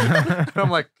 And I'm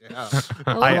like, yeah.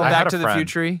 I love I it. had Back a to the friend.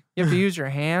 Future. You have to use your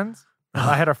hands.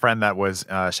 I had a friend that was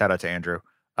shout out to Andrew,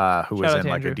 who was Shout out in to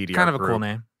like a Andrew. DDR Kind of a cool group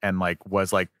name. and like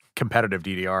was like competitive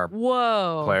DDR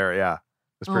Whoa. player. Yeah,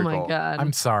 it's Oh pretty my cool. God.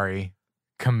 I'm sorry.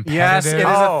 Competitive. Yes, it is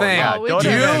Oh, a thing. yeah, Oh, it don't is.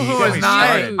 even- You you who get is me not-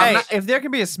 started. I'm Hey, not- if there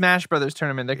can be a Smash Brothers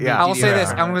tournament, there can Yeah. be a I'll say DDR this.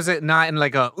 I'm tournament. going to say not in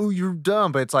like a, ooh, you're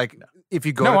dumb, but it's like, if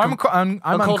you go No, to I'm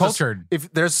uncultured.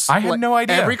 If there's I had no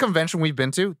idea. Every convention we've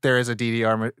been to, there is a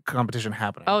DDR competition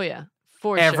happening. Oh yeah,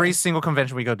 for Every sure. single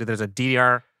convention we go to, there's a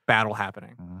DDR battle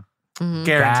happening. Mhm.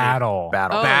 Guaranteed. Battle. Oh,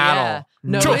 battle. yeah.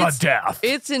 No, To the it's, death.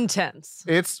 it's intense.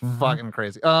 It's Mm-hmm. fucking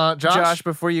crazy. Josh,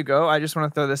 before you go, I just want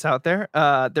to throw this out there.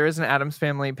 There is an Adams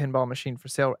Family pinball machine for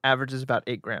sale. Averages about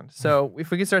 $8,000. So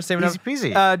if we can start saving Easy up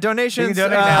peasy. donations, You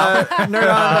can donate now.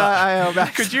 nerdon.io.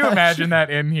 Could you imagine that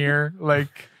in here?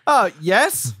 Like, Oh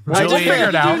yes, we'll figure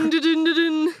it out. Dun, dun, dun, dun,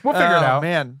 dun. We'll figure it Oh, out.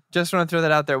 man, just want to throw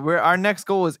that out there. Our next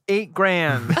goal is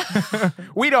 $8,000.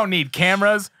 We don't need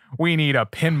cameras. We need a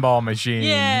pinball machine.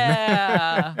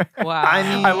 Yeah. Wow. I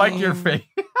mean- I like your face.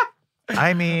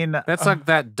 I mean, That's like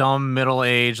that dumb middle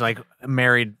age, like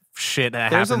married shit that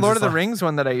There's a happens. Lord of It's the Rings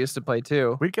one that I used to play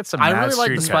too. we'd get some. I Mad really like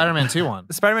the Street cred. Spider-Man 2 one.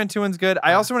 The Spider-Man 2 one's good.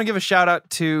 I also want to give a shout out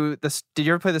to the. Did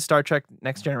you ever play the Star Trek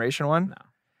Next Generation one? No.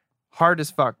 Hard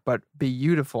as fuck, but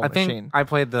beautiful I machine. think I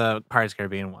played the Pirates of the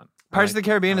Caribbean one. Pirates of the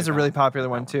Caribbean I is like a really that popular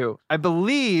one too. I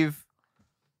believe,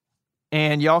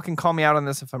 and y'all can call me out on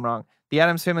this if I'm wrong. The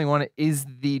Addams Family one is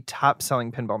the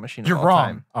top-selling pinball machine. You're of all wrong.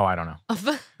 Time. Oh, I don't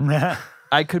know.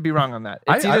 I could be wrong on that.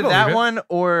 I It's either believe that it. one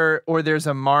or there's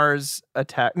a Mars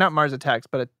attack, not Mars Attacks,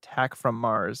 but Attack from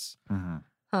Mars. Mhm.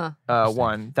 Interesting.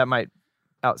 One that might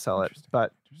outsell it,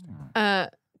 but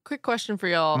Quick question for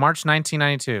y'all. March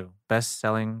 1992,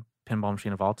 best-selling pinball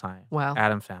machine of all time. Wow.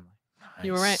 Adam Family.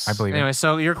 You were right. I believe Anyway,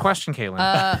 so your question,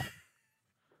 Caitlin.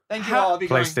 thank you all. I'll be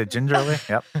Placed it gingerly.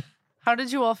 Yep. How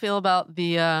did you all feel about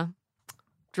the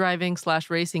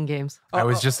driving/racing games? it. I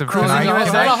was just a Cruising can I-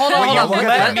 USA. can I- Hold on, Will hold you on.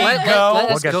 let me go? Let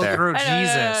We'll us get go there. through. I know,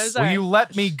 Jesus. sorry. Will you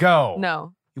let me go?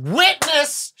 No.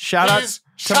 Witness. Shout out his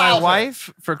to my childhood.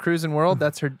 wife for Cruising World.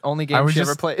 That's her only I game was she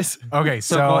ever just- plays. Okay,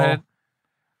 So so go ahead.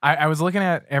 I was looking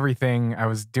at everything. I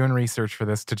was doing research for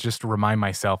this to just remind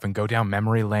myself and go down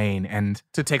memory lane. And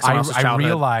To take someone else's I childhood.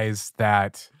 realized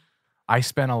that I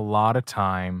spent a lot of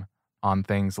time on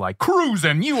things like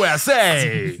Cruising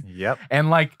USA. Yep. And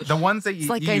like the ones that you, It's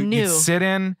like you, I you'd knew. sit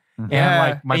in, and Yeah.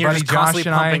 like my and you're buddy just Josh constantly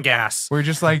and I, pumping gas. we're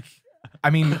just like, I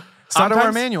mean, Auto or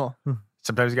sometimes manual?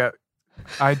 Sometimes you got.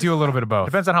 I do a little bit of both.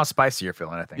 Depends on how spicy you're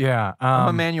feeling. I think. Yeah, I'm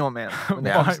a manual man. when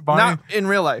that comes- Bonnie- Not in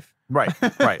real life. Right.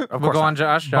 Right. Of We'll course. go not. on,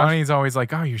 Josh. Bonnie's always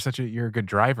like, "Oh, you're a good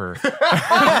driver."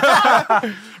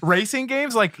 Racing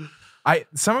games, like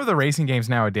some of the racing games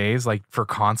nowadays, like for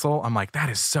console, I'm like, that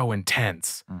is so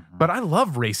intense. Mhm. But I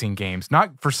love racing games.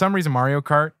 Not for some reason, Mario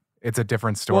Kart. It's a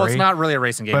different story. Well, it's not really a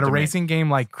racing game. but a to me. racing game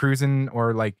like Cruisin'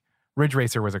 or like Ridge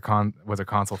Racer was a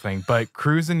console thing. But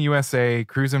Cruisin' USA,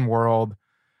 Cruisin' World,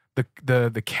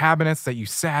 the cabinets that you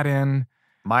sat in,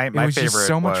 My it was favorite just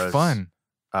so much was, fun.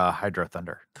 Hydro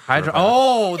Thunder. Hydro.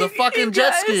 Oh, the You fucking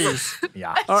jet guys. skis.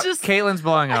 Yeah. I Oh, just Caitlin's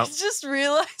blowing I up. just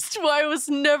realized why I was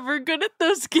never good at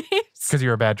those games. Because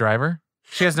you're a bad driver.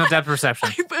 She has no depth perception.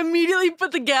 I immediately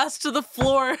put the gas to the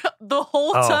floor the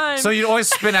whole Oh, time. So you'd always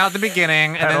spin out at the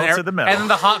beginning, and Pedal then to the middle. and then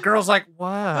the hot girl's like,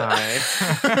 "What?"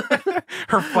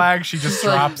 Her flag, she just It's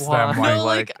like, drops them. why? no,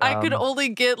 like I could um, only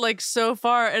get like so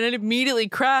far, and then immediately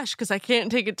crash because I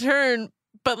can't take a turn.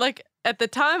 But like at the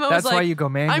time, I That's was why like, you go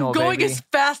manual, I'm going baby. as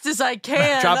fast as I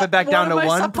can. Drop it back What down am to I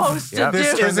one. supposed Yeah. to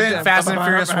This do? isn't Fast and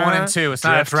Furious 1 and 2. It's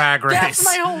not a Drift. drag race. That's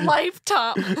my whole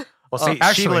lifetime. Well, see, she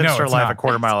actually, lives no, her it's life not. a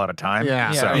quarter mile at a time.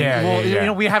 Yeah. So. Yeah. Well, you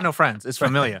know, we have no friends. It's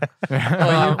familiar.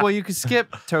 Well, you could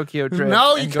skip Tokyo Drift.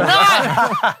 No, you and go-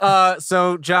 cannot.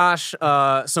 So Josh,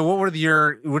 so what were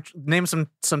name some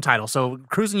titles? So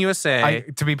Cruising USA.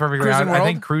 To be perfectly Cruisin' honest, I World?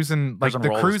 think Cruisin', like Cruisin' the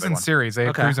World is the big Cruisin' one. series, they had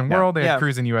Okay. Cruisin' Yeah. World, they Yeah. had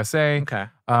Cruisin' USA. okay.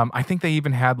 I think they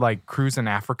even had like Cruisin'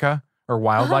 Africa or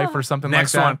Wildlife or something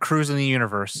Next like that. one, Cruising the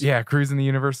Universe. Yeah, Cruising the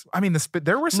Universe. I mean,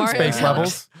 there were some Mario space Kart.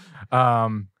 levels.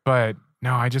 But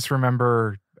no, I just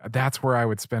remember that's where I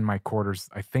would spend my quarters,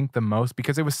 I think, the most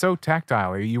because it was so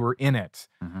tactile. You were in it.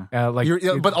 Mhm.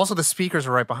 Like, But also the speakers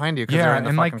are right behind you. 'cause yeah, they're in the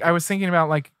and like fucking- I was thinking about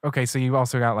like, okay, so you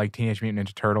also got like Teenage Mutant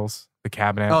Ninja Turtles, the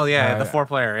cabinet. Oh yeah, the uh,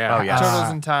 4-player. Yeah. Oh, yeah.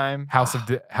 Turtles in Time. House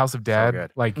of Dead,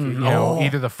 good. like Mm. you know, Oh.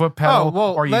 either the foot pedal Oh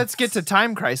well, or you let's get to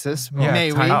Time Crisis. Yeah, May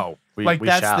Time- we? Oh, we, Like, we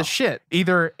That's shall. the shit.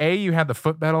 either A, you had the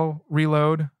foot pedal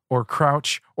reload or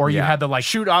crouch, or you Yeah. had the like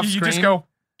Shoot off you screen. just go.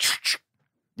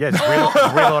 Yeah, just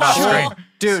reload off Well, screen.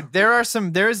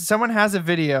 Dude, someone has a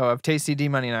video of Tasty D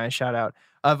Money and I, shout out,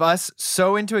 of us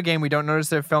so into a game we don't notice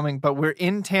they're filming, but we're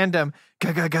in tandem,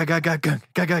 and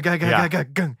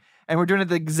we're doing it at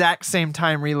the exact same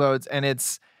time reloads, and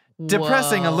it's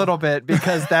depressing a Whoa. little bit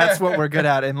because that's what we're good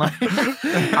at in life.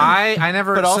 I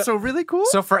never. but so- also really cool.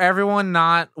 So for everyone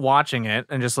not watching it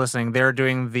and just listening, they're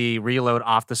doing the reload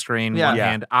off the screen Yeah. one Yeah.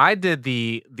 hand. I did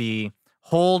the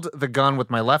hold the gun with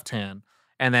my left hand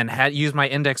and then use my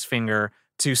index finger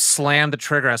to slam the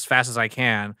trigger as fast as I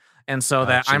can. And so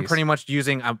that I'm jeez. pretty much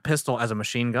using a pistol as a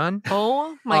machine gun.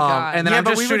 Oh my god. And then I'm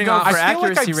but just we would shooting go off. for I feel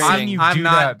like accuracy I've rating. seen you I'm do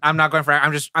not. that. I'm not going for.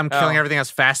 I'm killing everything as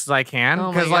fast as I can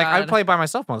Oh my because I God. play by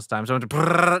myself most of the time. So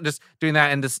I'm just doing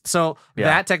that and this. So Yeah.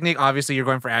 that technique, obviously, you're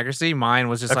going for accuracy. Mine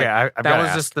was just Okay, like I've that gotta was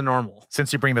ask. just the normal.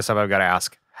 Since you bring this up, I've got to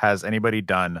ask: has anybody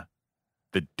done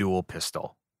the dual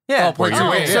pistol? Yeah. Oh, play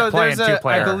two-way, So yeah, playing there's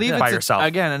two-player I believe by it's yourself.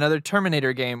 again another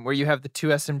Terminator game where you have the two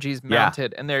SMGs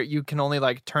mounted, and there you can only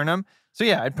like turn them. So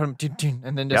yeah, I'd put them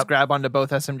and then just Yep. grab onto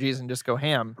both SMGs and just go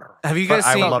ham. Have you But guys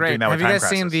I seen? would love doing that with Have you Time guys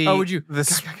seen Crisis. the? Oh, would you? the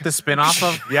spinoff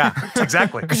of? Yeah,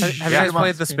 exactly. Have you guys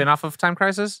played the spinoff of Time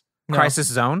Crisis? No. Crisis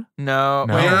Zone. No,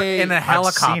 No. You're wait, in a I've seen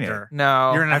helicopter.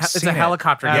 no, You're in a, I've it's seen a it.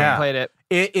 helicopter I game. haven't played it.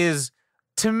 It is,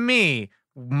 to me,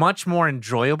 much more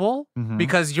enjoyable Mhm.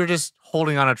 because you're just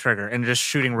holding on a trigger and just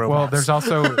shooting robots. Well, there's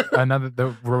also another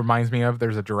that reminds me of.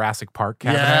 There's a Jurassic Park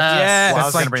cabinet. Yes. Well, I That's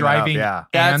was gonna like bring that up, driving yeah. and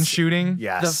That's- shooting.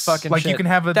 Yes. The fucking Like shit. you can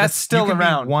have a That's you still can be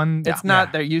around. One. It's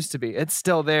not there used to be. It's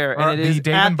still there, Or and it the is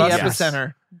Dave at and the Buster's.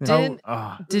 epicenter. Did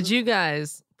Oh, did you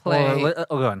guys Well, play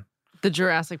oh, go on. the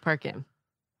Jurassic Park game?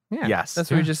 Yeah. yes. That's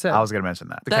what we just said. I was going to mention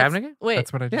that The That's- cabinet game? Wait.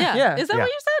 That's what I did. yeah. Yeah. Is that Yeah. what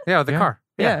you said? Yeah, with the Yeah. car.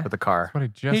 Yeah. with the car. That's what I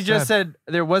just He just said.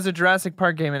 said there was a Jurassic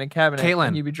Park game in a cabinet. Caitlin.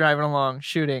 and you'd be driving along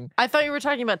shooting. I thought you were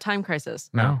talking about Time Crisis.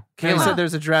 No. He Caitlin, said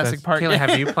there's a Jurassic That's- Park Caitlin, game.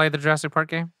 have you played the Jurassic Park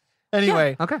game?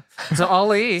 Anyway, Okay. So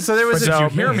Ali. so there was What a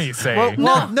did you hear me say?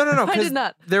 well, no, I 'cause did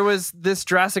not. There was this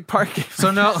Jurassic Park game. So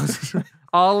no.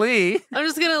 Ali. I'm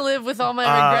just gonna live with all my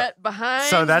regret behind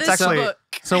so that's this actually- book.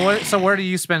 So where do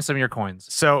you spend some of your coins?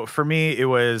 So for me, it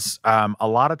was a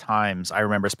lot of times. I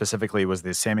remember specifically was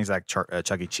the same exact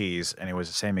Chuck E. Cheese, and it was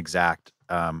the same exact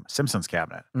Simpsons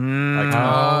cabinet. Mm.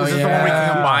 Oh, This is the one where you yeah.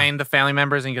 can combine the family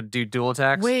members and you could do dual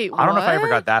attacks? Wait, I don't know if I ever what?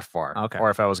 got that far, Okay. or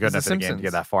if I was good It's enough The at the game to Simpsons.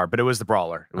 get that far. But it was the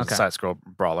brawler. It was Okay. the side scroll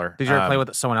brawler. Did you ever play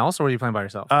with someone else or were you playing by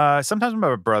yourself? Sometimes with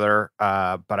my brother,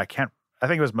 but I can't. I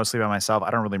think it was mostly by myself.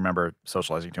 I don't really remember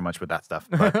socializing too much with that stuff.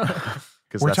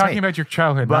 Because We're talking about your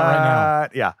childhood, not right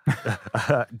now.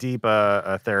 yeah, deep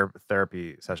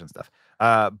therapy session stuff.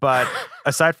 But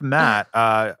aside from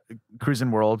that,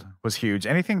 Cruising World was huge.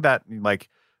 Anything that like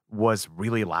was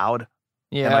really loud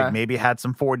Yeah. and like maybe had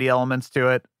some 4D elements to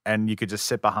it, and you could just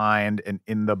sit behind and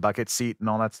in the bucket seat and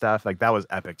all that stuff. Like that was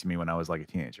epic to me when I was like a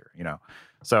teenager.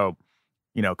 So.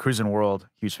 Cruising World,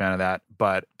 huge fan of that.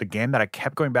 But the game that I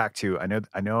kept going back to,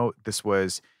 I know this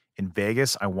was in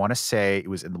Vegas. I want to say it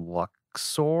was in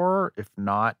Luxor. If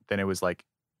not, then it was like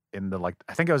in the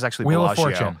I think it was actually Wheel of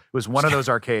Bellagio. Fortune. It was one of those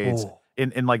arcades Ooh.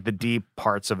 in like the deep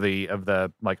parts of the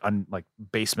like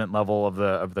basement level of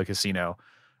the casino.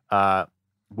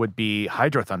 Would be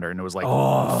Hydro Thunder, and it was like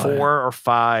 4 or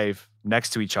 5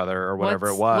 next to each other or whatever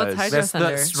it was. What's Hydro That's the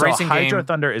Thunder? s- So racing Hydro game.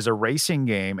 Thunder is a racing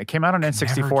game. It came out on Could never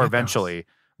get N64 those. eventually,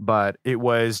 but it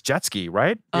was jet ski,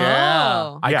 right? Yeah.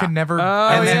 Oh. I Yeah. could never. Oh,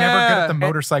 I was never good at the yeah.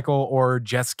 motorcycle or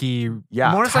jet ski.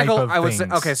 Yeah. Motorcycle, type of I would say.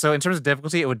 things. Okay, so in terms of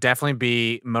difficulty, it would definitely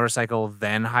be motorcycle,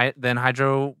 then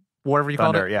Hydro, whatever you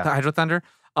called Thunder, it, yeah. the Hydro Thunder.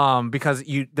 Because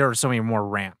there were so many more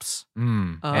ramps,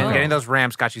 Mm. and Oh. getting those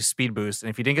ramps got you speed boost. And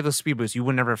if you didn't get those speed boosts, you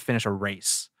would never finish a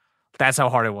race. That's how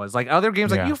hard it was. Like other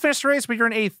games, like Yeah. you finished the race, but you're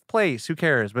in 8th place. Who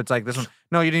cares? But it's like this one.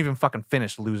 No, you didn't even fucking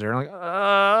finish, loser. I'm like,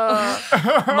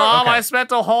 Mom, I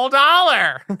spent a whole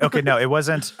 $1. Okay, no, it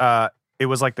wasn't. It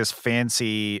was like this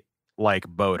fancy like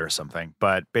boat or something.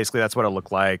 But basically, that's what it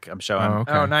looked like. I'm showing. Oh,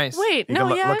 okay. Oh, nice. Wait, You no,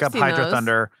 can yeah, look I've up seen Hydro those.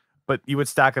 Thunder, but you would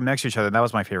stack them next to each other. And that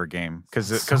was my favorite game because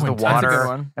So the intense. That's a good water.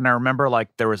 one. And I remember like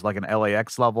there was like an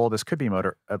LAX level. This could be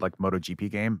like MotoGP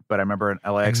game, but I remember an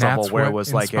And LAX that's level where it what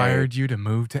was like inspired you to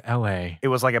move to LA. it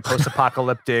was like a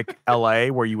post-apocalyptic LA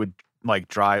where you would like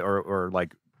drive or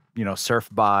like surf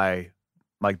by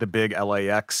like the big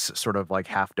LAX sort of like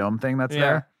half dome thing that's Yeah.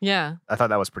 there. Yeah. I thought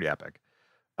that was pretty epic.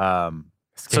 So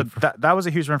Escape from- that was a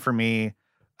huge one for me.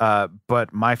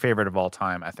 But my favorite of all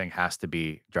time, I think, has to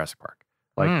be Jurassic Park.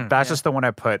 Like that's Yeah. just the one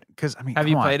I put because I mean, Have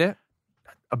come you on, played it?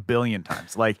 a billion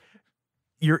times? Like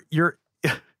you're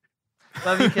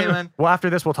Love you, Caitlin. well. After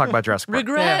this, we'll talk about Jurassic Park.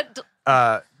 Regret.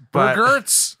 But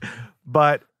Gertz.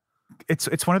 but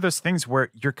it's one of those things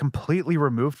where you're completely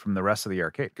removed from the rest of the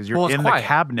arcade because you're Well, it's in quiet. the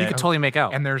cabinet. You could totally make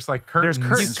out. and there's like curtains. There's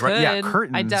You curtains, could. right? Yeah, I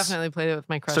curtains. definitely played it with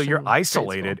my crush. So you're in grade school.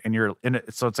 isolated and you're in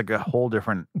it. So it's like a whole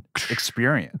different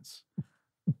experience.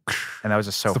 And that was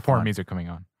just so It's the porn fun. music coming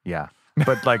on. Yeah.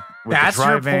 But like with That's the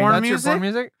your driving, porn That's music? your porn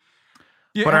music?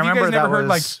 Yeah, But I have you guys remember never that heard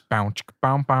like was- bounce,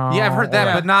 bounce, bounce? Yeah, I've heard that,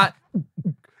 or- but not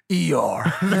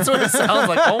ER. That's what it sounds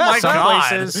like. Oh my Some god.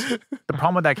 places. The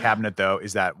problem with that cabinet though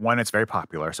is that one, it's very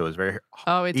popular, so it's very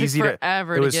Oh, it took easy to.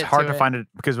 forever It was to get hard to to find it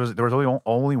because there was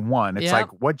only one. It's Yep. like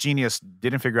what genius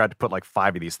didn't figure out to put like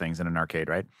 5 of these things in an arcade,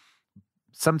 right?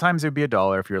 sometimes it would be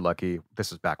 $1 if you're lucky.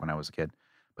 This was back when I was a kid.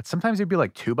 But sometimes it'd be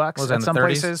like $2 Was it at in the some 30s?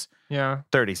 places. Yeah.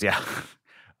 30s, yeah.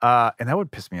 And that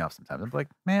would piss me off sometimes. I'm like,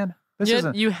 man, this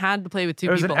isn't. You had to play with two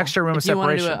There was an people. extra room if of you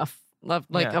wanted separation.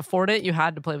 to Yeah. afford it, you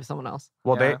had to play with someone else.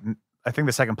 Well, Yeah. I think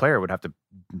the second player would have to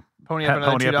Pony up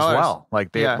another pony up $2. as well.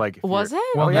 Like they Yeah. like if Was you're-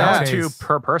 it? Well, Oh yeah, nowadays- 2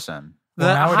 per person. The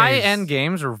Well, nowadays- high-end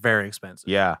games are very expensive.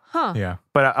 Yeah, Huh. Yeah.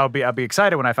 but I'll be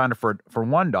excited when I found it for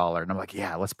 $1, and I'm like,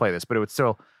 yeah, let's play this. But it was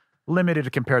still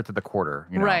limited compared to the quarter,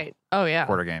 Right. Oh yeah.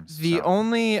 quarter games. The so.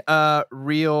 only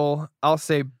real, I'll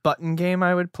say, button game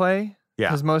I would play, Yeah.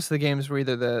 because most of the games were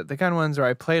either the gun ones or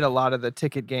I played a lot of the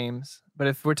ticket games. But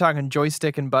if we're talking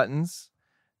joystick and buttons,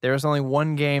 there was only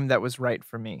one game that was right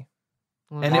for me.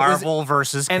 And it was- Marvel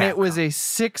versus And it was Capcom. a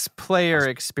 6-player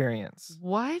experience.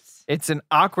 What? It's an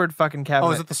awkward fucking cabinet.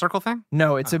 Oh, is it the circle thing?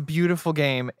 No, it's a beautiful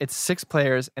game. It's 6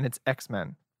 players and it's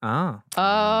X-Men. Oh.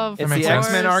 Of It's the course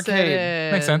X-Men arcade.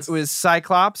 it Makes is. sense. It was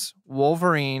Cyclops,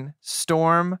 Wolverine,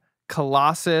 Storm,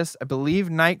 Colossus, I believe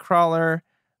Nightcrawler,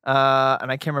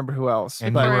 and I can't remember who else.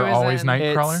 And but you were was always in-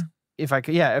 Nightcrawler? if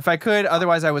I could.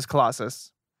 Otherwise, I was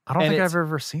Colossus. I don't and think it's- I've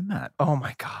ever seen that. Oh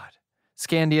my god,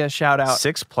 Scandia, shout out.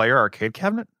 6-player arcade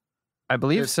cabinet. I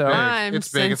believe It's so. big. I'm It's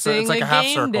big. It's like sensing a a half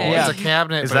game circle. day. Yeah. It's a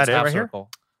cabinet. Is but that it's it half right here?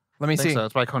 circle. Let me I think see. so.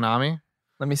 It's by Konami.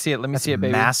 Let me see it. Let me That's see it,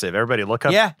 baby. massive. Everybody, look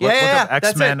up. Yeah, look, yeah, look yeah, up that's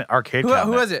X-Men it. arcade Who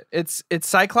cabinet. was it? It's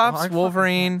Cyclops, Oh, I fucking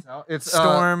Wolverine, can't tell. It's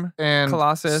Storm, and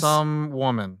Colossus. some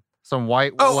woman, some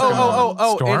white. Oh, looking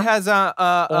woman. Storm? It has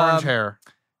orange hair.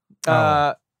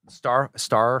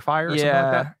 Starfire or something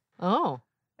like that. Oh.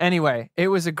 Anyway, it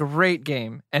was a great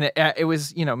game, and it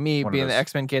was me One of being the those.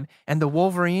 X-Men kid, and the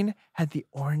Wolverine had the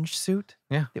orange suit.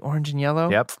 Yeah. The orange and yellow.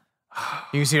 Yep.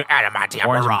 You can see Adamantium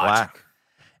Orange and Mirage. black.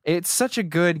 It's such a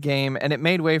good game, and it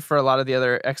made way for a lot of the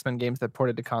other X-Men games that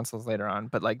ported to consoles later on.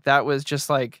 But like that was just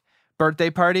like birthday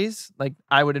parties. Like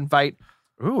I would invite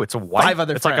Ooh, it's a white. 5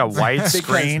 other It's like a friends. wide Because-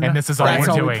 screen. And this is all That's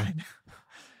we're all we doing. played.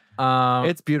 Um,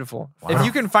 It's beautiful. Wow. If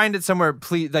you can find it somewhere,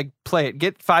 please play it.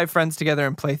 Get 5 friends together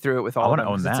and play through it with all wanna of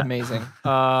them. own 'cause It's that. amazing.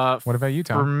 What about you,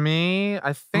 For Tom? me, I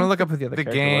I'm think gonna look up who the other the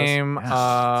character was. game Yes.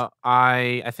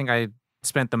 I think I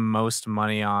spent the most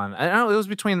money on. I don't know, it was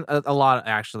between a lot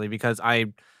actually, because I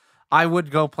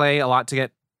would go play a lot to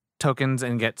get tokens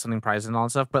and get something prizes and all that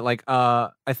stuff, but like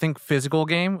I think physical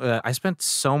game I spent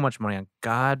so much money on.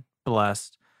 God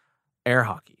blessed air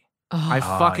hockey. I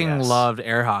Oh, fucking yes. loved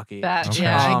air hockey. that Okay.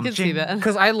 yeah, I Um, could see that.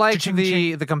 Because I liked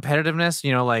Cha-ching, the competitiveness,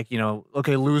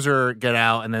 okay, loser, get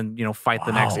out, and then, fight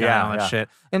the next Wow. guy Yeah, and all that yeah. shit.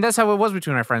 And that's how it was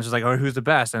between our friends. It was like, oh, who's the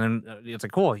best? And then it's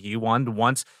like, cool, you won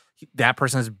once. That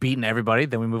person has beaten everybody.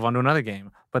 Then we move on to another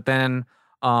game. But then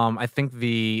I think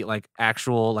the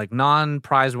actual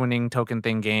non-prize winning token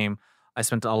thing game, I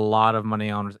spent a lot of money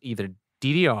on either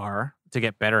DDR to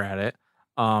get better at it.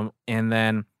 And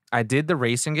then I did the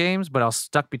racing games, but I was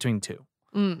stuck between 2.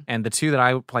 Mm. And the 2 that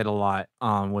I played a lot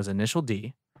was Initial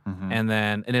D, Mhm. and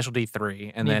then Initial D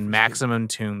 3, and Need then for Speed. Maximum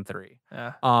Tune 3.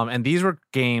 Yeah. And these were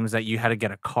games that you had to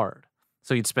get a card.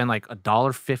 So you'd spend like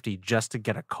 $1.50 just to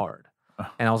get a card. Ugh.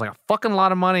 And I was like a fucking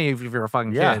lot of money if you're a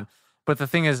fucking Yeah. kid. But the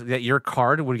thing is that your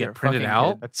card would You're get a printed fucking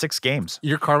out. kid. That's 6 games.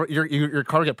 Your card would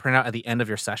get printed out at the end of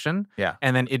your session. Yeah.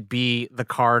 And then it'd be the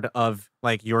card of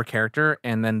your character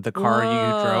and then the car you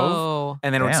drove. Whoa.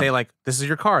 And then it would Damn. say this is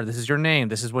your card, this is your name,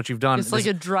 this is what you've done. It's like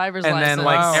this- a driver's and license. then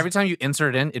Wow. every time you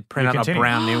insert it in, it'd print You out continue. a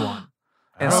brand new one.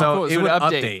 And Oh, so cool. it So it would would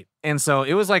update. update. And so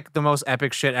it was like the most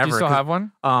epic shit ever. Do you still 'cause, have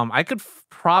one? I could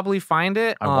probably find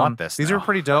it. I want this These are now.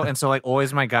 pretty dope. And so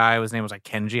always my guy, his name was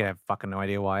Kenji. I have fucking no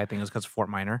idea why. I think it was because of Fort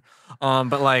Minor.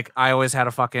 But I always had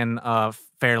a fucking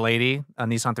Fair Lady, a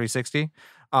Nissan 360.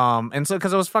 And so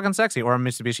because it was fucking sexy, or a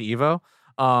Mitsubishi Evo.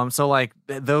 So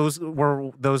those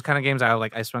were those kind of games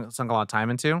I sunk a lot of time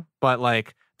into. But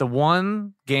the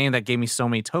one game that gave me so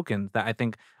many tokens that I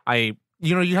think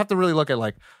you have to really look at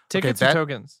Tickets okay, or that-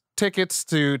 tokens? tickets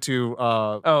to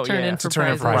Oh, Turn yeah. in to for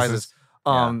turn in for prizes. prizes.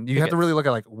 You have to tickets. really look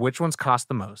at which ones cost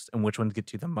the most and which ones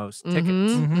get you the most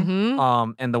tickets. Mhm.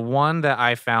 Mhm. And the one that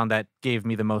I found that gave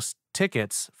me the most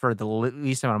tickets for the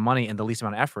least amount of money and the least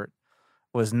amount of effort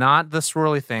was not the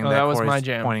swirly thing Oh, that that was Corey's my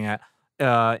jam. pointing at.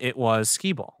 It was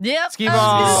skee ball. Yep. Skee I was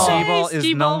ball. gonna say, Skee ball is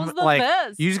skee no- ball's the like,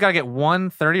 best. You just gotta get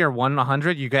 130 or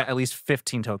 100. You get at least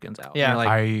 15 tokens out. Yeah.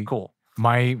 And you're cool.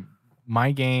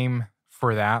 My game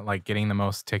for that, getting the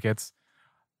most tickets,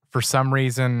 for some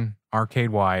reason, arcade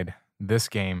wide, this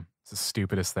game is the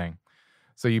stupidest thing.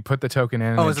 So you put the token in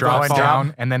and Oh, it is it drops the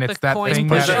down, and then it's The that coin thing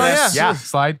push that it? Yeah.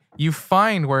 slide. You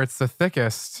find where it's the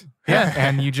thickest, Yeah.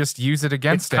 and you just use it It's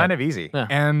against kind it. of easy. Yeah.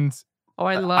 And Oh,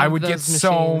 I love I would get those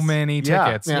so machines. many Yeah.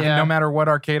 tickets. Yeah. And no matter what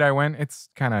arcade I went, it's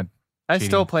kind of I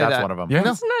still play That's that. one of them. Yeah.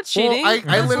 That's not cheating. Well,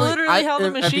 That's literally how the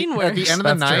at machine works. At the end of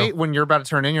the That's true. night, when you're about to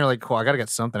turn in, you're like, cool, I got to get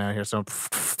something out of here. So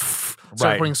start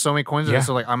Right. putting so many coins in Yeah. it.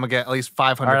 So like, I'm going to get at least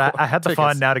 500 All right, I had the tickets.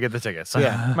 fun. Now to get the tickets.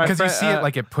 Yeah. My Because you friend- see it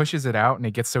like it pushes it out and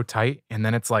it gets so tight, and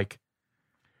then it's like,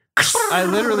 I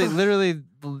literally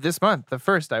this month, the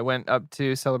first, I went up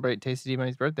to celebrate Tasty D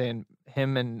Money's birthday, and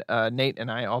him and Nate and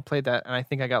I all played that, and I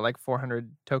think I got like 400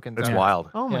 tokens. It's out of it. wild.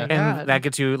 Oh my Yeah. god. And that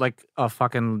gets you like a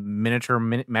fucking miniature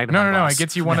magnifying no. glass. It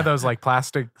gets you one of those like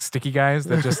plastic sticky guys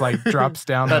that just like drops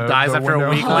down. That the, dies the after a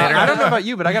window. week later. I don't know about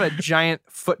you, but I got a giant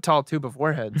foot tall tube of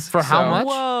warheads. For how So- much?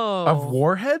 Whoa. Of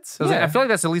warheads. So I feel like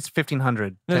that's at least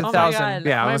 1,500. No, Oh my 1,000. god.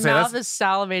 Yeah, I my was gonna say mouth is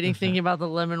salivating thinking about the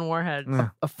lemon warheads.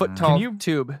 A foot tall you-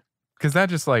 tube. Because that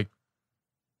just like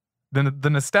the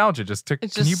nostalgia just took.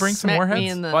 It Can you just bring some smacked warheads? me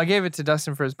in the. Well, I gave it to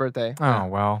Dustin for his birthday. Oh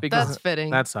well. Because That's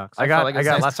fitting. That sucks. I felt like it was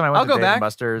nice. last time I I'll went to go Dave back. and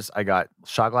Buster's, I got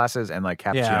shot glasses and like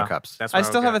cappuccino Yeah. cups. That's I what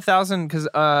still would have get. 1,000 because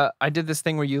I did this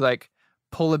thing where you like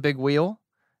pull a big wheel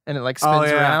and it like Oh,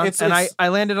 spins yeah. around, It's- and it's- I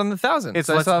landed on the 1,000. It's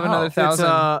So I still have another 1,000.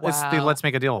 It's the Wow. Let's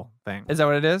Make a Deal thing. Is that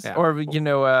what it is? Yeah. Or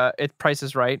it Price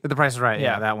is Right. The Price is Right.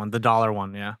 Yeah, Yeah. that one. The dollar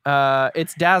one. Yeah.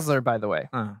 It's Dazzler, by the way,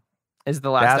 is the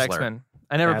last Dazzler. X-Men.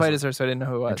 I never played Dazzler. as her, so I didn't know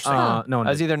who it was. Interesting. No one I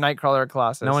was did. either Nightcrawler or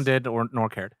Colossus. No one did nor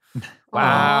cared.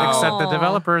 Wow. Except the Aw.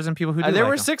 developers and people who do There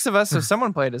like were them. 6 of us, so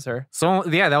someone played as her. So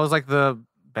yeah, that was like the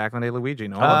back in the day Luigi.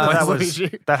 No one that plays was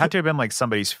Luigi. that had to have been like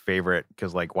somebody's favorite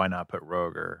because like why not put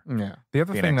Rogue or Yeah. The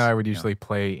other thing Phoenix, that I would yeah. usually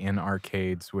play in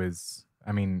arcades was,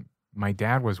 I mean, my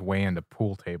dad was way into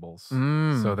pool tables,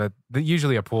 Mm. so that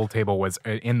usually a pool table was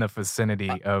in the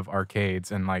vicinity of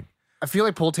arcades, and like I feel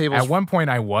like pool tables. at one point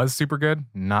I was super good,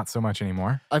 not so much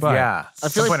anymore. I But yeah. I At feel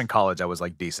some like- point in college, I was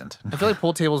like decent. I feel like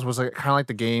pool tables was like kind of like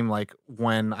the game like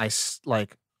when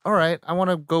like all right, I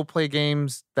want to go play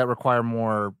games that require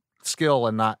more skill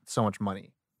and not so much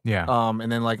money. yeah,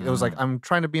 And then like it was like I'm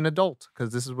trying to be an adult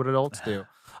because this is what adults do.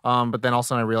 But then all of a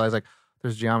sudden I realized like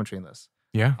there's geometry in this.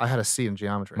 yeah. I had a C in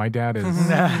geometry. My dad is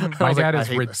I my was like, dad I is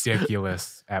hate this.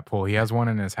 ridiculous at pool. He has one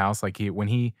in his house. Like when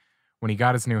he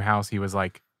got his new house, he was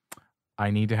like, I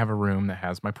need to have a room that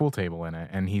has my pool table in it.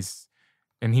 And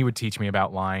he would teach me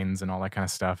about lines and all that kind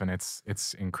of stuff. And it's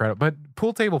incredible. But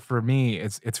pool table for me,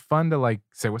 it's fun to like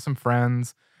sit with some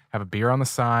friends, have a beer on the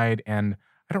side, and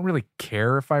I don't really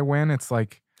care if I win. It's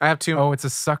like, I have two. oh, it's a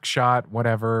suck shot,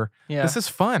 whatever. Yeah. This is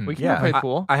fun. We can Yeah. go play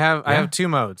pool. I have Yeah. 2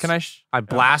 modes. Can I? I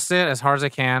blast it as hard as I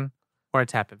can, or I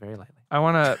tap it very lightly. I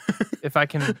want to, if I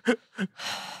can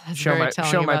That's show very my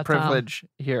telling about Tom. privilege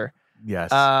here.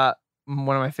 Yes.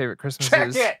 One of my favorite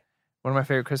Christmases. One of my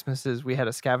favorite Christmases, we had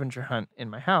a scavenger hunt in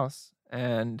my house,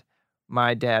 and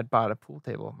my dad bought a pool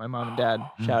table. My mom and dad,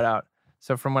 shout out.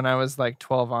 So from when I was like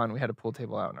 12 on, we had a pool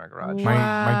table out in our garage.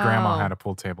 My grandma Wow. had a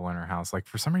pool table in her house. Like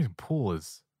for some reason, pool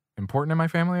is important in my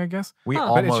family, I guess. we Huh.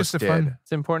 But it's almost just a did. fun.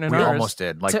 It's important in We ours. almost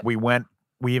did. Like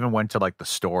we even went to like the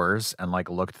stores and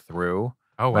like looked through,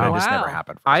 Oh but wow. it just never Wow.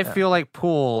 happened. I feel like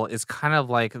pool is kind of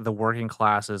like the working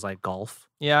classes like golf.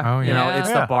 Yeah. Oh yeah. You know, Yeah.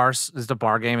 it's the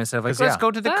bar game instead of like 'Cause, let's yeah. go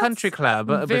to the That's country club.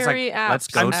 But it's like very apt. let's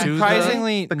go I'm to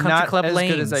surprisingly the country not club as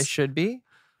lanes. good as I should be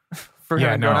for Yeah,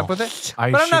 having grown no. up with it.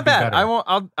 I But I'm should not be bad.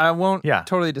 better. I won't Yeah.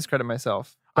 totally discredit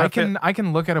myself. I But if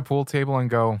can look at a pool table and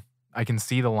go, I can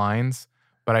see the lines,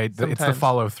 but it's the Sometimes.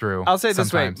 follow through. I'll say it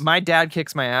this way: sometimes. my dad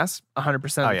kicks my ass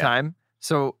 100% of Oh, the yeah. time.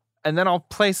 So, and then I'll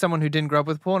play someone who didn't grow up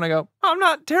with pool, and I go, "Oh, I'm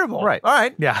not terrible." Right. All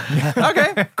right. Yeah.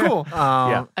 Okay. Cool.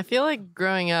 Yeah. I feel like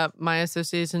growing up, my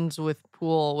associations with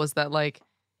pool was that like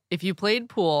if you played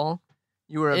pool,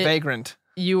 You were a It- vagrant.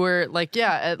 you were like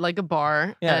at like a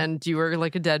bar Yeah. and you were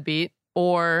like a deadbeat,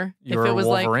 or You're if it a was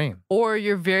Wolverine. like, or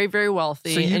you're very very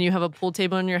wealthy So you- and you have a pool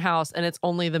table in your house and it's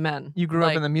only the men. You grew up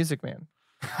Like, in the Music Man.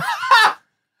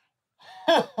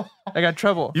 I got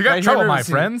trouble. You got Right here trouble, in my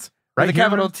Riverside. friends. With Right a here,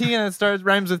 capital Riverside? T and it starts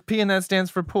rhymes with P and that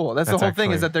stands for pool. That's the That's whole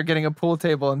thing is actually- that they're getting a pool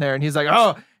table in there, and he's like,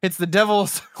 "Oh, it's the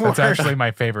devil's." That's word." actually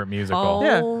my favorite musical.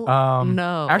 Oh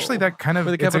No. Actually, that kind of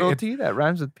with a it's capital a, T that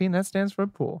rhymes with P and that stands for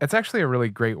pool. it's actually a really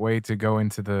great way to go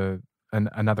into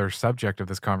another subject of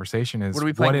this conversation is What are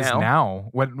we playing now? now?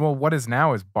 What is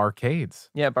now is barcades.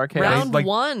 Yeah, barcade. round like,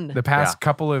 one. The past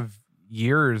couple of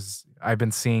years, I've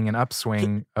been seeing an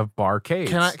upswing of barcades.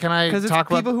 Can I Because it's talk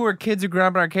people about? who are kids who grew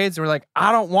up in arcades and were like,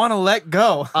 I don't want to let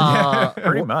go.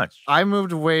 Pretty much. I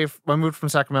moved from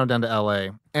Sacramento down to LA,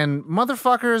 and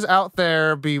motherfuckers out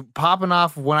there be popping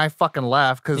off when I fucking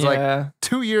left because like Yeah.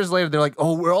 2 years later they're like,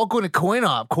 oh, we're all going to coin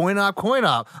op.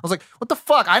 I was like, what the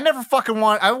fuck? I never fucking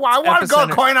want. I want to go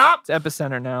to Epicenter. coin op. It's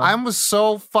epicenter now. I was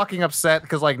so fucking upset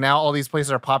because like now all these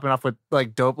places are popping off with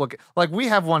like dope look. Like we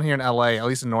have one here in LA, at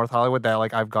least in North Hollywood, that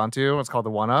like I've gone to. It's called the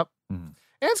One Up, Mhm.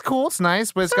 It's cool. It's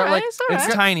nice, but it's got like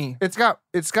It's tiny. it's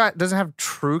got doesn't have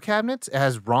true cabinets. It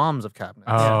has ROMs of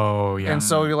cabinets. Oh yeah. And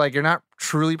so you're not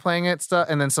truly playing it stuff.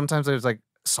 And then sometimes there's like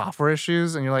software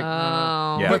issues, and you're like,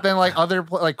 Oh. Yeah. But then like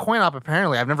like CoinOp,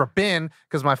 apparently I've never been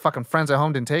because my fucking friends at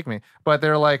home didn't take me. But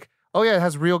they're like, oh yeah, it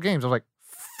has real games. I was like,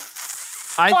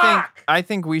 I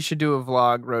think we should do a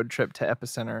vlog road trip to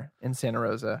Epicenter in Santa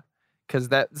Rosa, because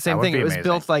the same would thing. be It was amazing.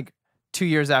 built like 2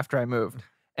 years after I moved,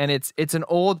 and it's an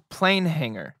old plane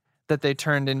hangar that they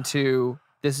turned into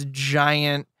this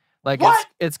giant. Like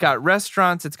it's got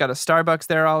restaurants. It's got a Starbucks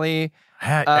there, Ollie.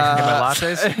 I can get my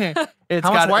lattes. It's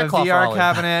How much got White a Claw for VR Ollie?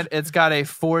 cabinet. It's got a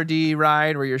 4D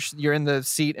ride where you're in the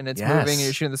seat and it's moving and Yes.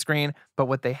 you're shooting the screen. But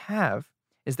what they have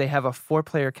is they have a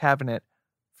 4-player cabinet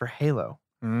for Halo.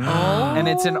 Oh. And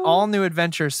it's an all new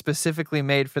adventure specifically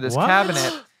made for this What?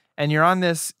 cabinet. And you're on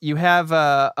this, you have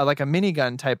like a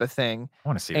minigun type of thing, I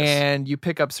want to see this. and you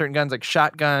pick up certain guns like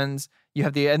shotguns. You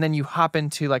have and then you hop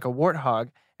into like a warthog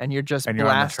and you're just And you're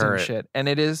on the blasting turret. shit. And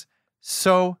it is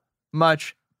so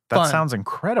much That fun. sounds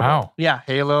incredible. Wow. Yeah.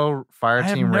 Halo, I have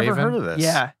Fireteam never Raven. heard of this.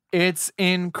 Yeah. It's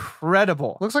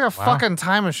incredible. Looks like a Wow. fucking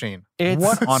time machine. It's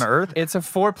What on earth? It's a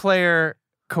 4-player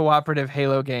cooperative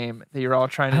Halo game that you're all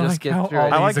trying to I just like get how through. all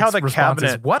it. I like these how the responses,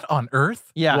 cabinet- What on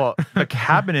earth? Yeah. Well, the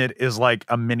cabinet is like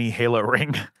a mini Halo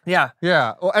ring. Yeah.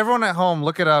 Yeah. Well, everyone at home,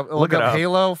 look it up. Look it up up.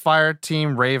 Halo,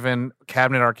 Fireteam Raven,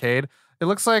 Cabinet Arcade. It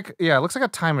looks like a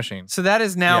time machine. So that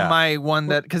is now Yeah. my one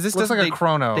that, because this Looks doesn't, like a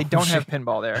chrono. they don't have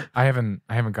pinball there. I haven't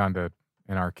gone to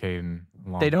an arcade in a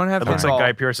long. They don't have It looks pinball. like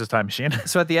Guy Pearce's time machine.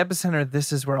 So at the Epicenter,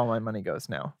 this is where all my money goes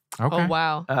now. Okay. Oh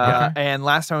wow. And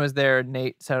last time I was there,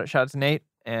 Nate, shout out to Nate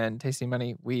and Tasty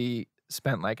Money, we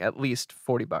spent like at least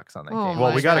 $40 on that Oh game. my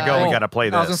Well, we got to go. God. We got to play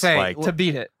this. I was gonna say, like, To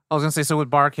beat it. I was gonna say, so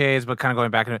with barcades, but kind of going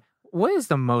back into what is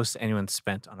the most anyone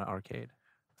spent on an arcade?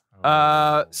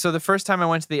 So the first time I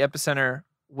went to the Epicenter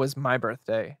was my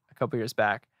birthday a couple years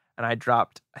back, and I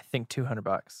dropped, I think,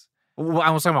 $200. Well, I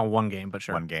was talking about one game, but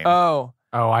sure. one game. Oh,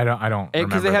 I don't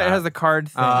because remember it that. has the card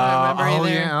thing. I remember oh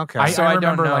either. yeah, okay. I So I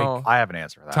don't remember know. like I have an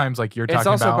answer for that. times like you're It's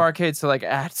talking also about. barcade, so like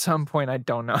at some point I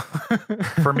don't know.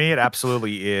 For me, it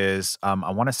absolutely is.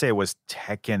 I want to say it was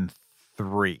Tekken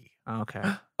 3. okay.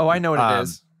 Oh, I know what it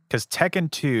is. Because Tekken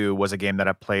 2 was a game that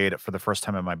I played for the first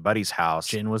time at my buddy's house.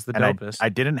 Jin was the and dopest. I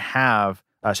didn't have,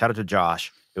 shout out to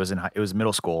Josh. It was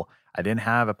middle school. I didn't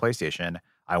have a PlayStation.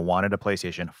 I wanted a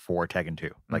PlayStation for Tekken 2.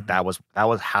 Like that was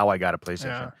how I got a PlayStation.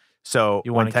 Yeah. So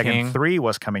You when want a Tekken king? 3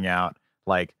 was coming out,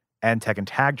 like, and Tekken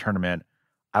Tag Tournament,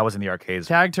 I was in the arcades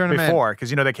Tag tournament. before, because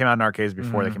they came out in arcades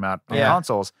before they Mhm. came out on Yeah.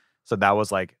 consoles. So that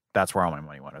was like, that's where all my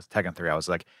money went. It was Tekken 3. I was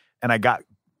like, and I got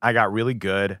really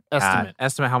good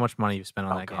Estimate how much money you spent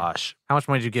on at, oh that game. gosh. How much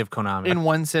money did you give Konami? In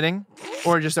one sitting,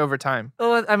 or just over time?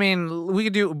 Well, I mean, we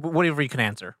could do whatever you can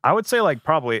answer. I would say like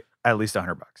probably at least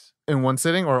 $100 In one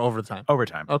sitting or over time? over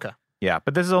time. Okay. Yeah,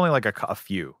 but this is only like a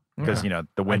few because Okay.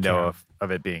 the window can-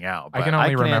 of it being out. I But can only I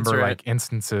can remember answer like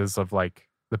instances of like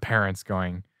the parents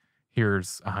going,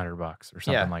 "Here's $100" or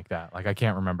something Yeah. like that. Like I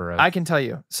can't remember. I can tell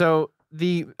you. So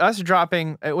us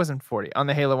dropping, it wasn't 40 on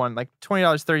the Halo one, like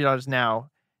 $20, $30 now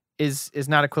is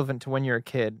not equivalent to when you're a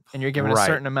kid and you're given a Right.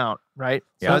 certain amount, right?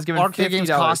 So Yeah. I was given Arcade games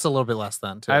 $50. cost a little bit less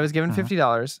then, too. I was given Mhm.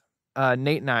 $50.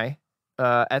 Nate and I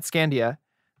at Scandia,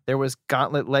 there was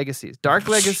Gauntlet Legacies. Dark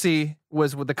Legacy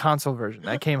was with the console version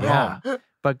that came Yeah. home,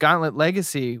 but Gauntlet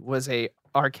Legacy was a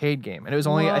arcade game, and it was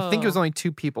only I think it was Whoa. only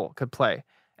 2 people could play,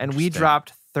 and we Interesting.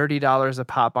 dropped $30 a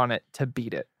pop on it to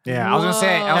beat it. yeah, I was going to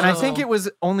say. Whoa. And I Oh. think it was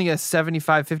only a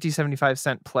 75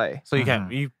 play. So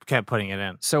Mhm. you kept putting it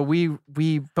in. So we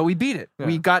beat it. Yeah.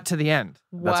 We got to the end.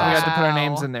 That's We had awesome. to put our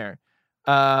names in there.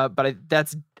 But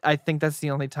I think that's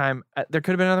the only time there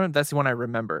could have been another one. That's the one I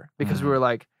remember because we Mhm. were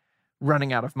like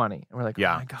running out of money. And we're like,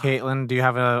 Yeah. oh my God. Caitlin, do you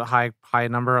have a high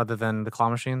number other than the claw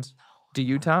machines? Do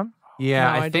you, Tom? Yeah, No,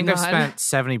 I I do think I've not. spent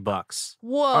 $70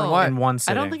 Whoa. On what? in one I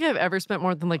sitting. don't think I've ever spent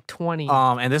more than like 20.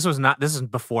 And this is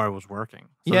before I was working.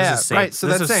 So Yeah, this is saved, right, so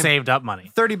this that's is same. saved up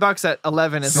money. $30 at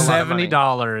 11 is a lot of money.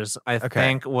 $70 I Okay.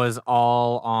 think was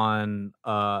all on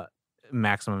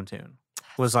Maximum Tune.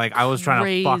 Was like I was trying to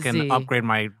Crazy. fucking upgrade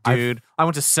my dude. I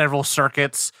went to several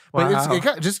circuits, but Wow. it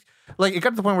got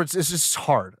to the point where it's just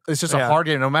hard. It's just a Yeah. hard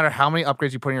game. No matter how many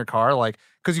upgrades you put in your car, like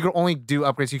because you can only do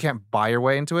upgrades, you can't buy your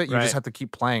way into it. You Right. just have to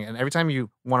keep playing. And every time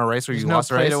you won a race or There's you no lost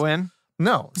a play race, to win.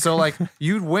 no. So like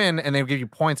you'd win and they would give you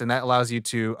points, and that allows you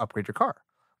to upgrade your car.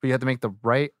 But you have to make the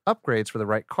right upgrades for the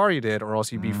right car you did, or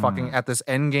else you'd be fucking at this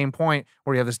end game point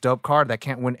where you have this dope car that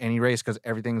can't win any race because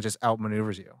everything just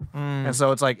outmaneuvers you. Mm. And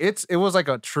so it's like it was like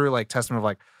a true like testament of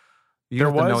like you There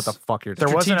have to know what was- the fuck you're There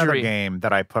doing. was another Strategery. game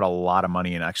that I put a lot of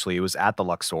money in. Actually, it was at the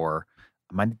Luxor.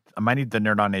 I might need the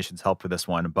Nerd On Nation's help for this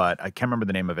one, but I can't remember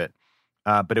the name of it.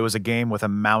 But it was a game with a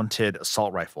mounted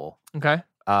assault rifle. Okay.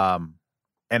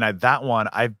 And that one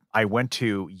I went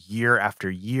to year after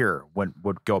year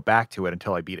would go back to it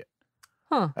until I beat it.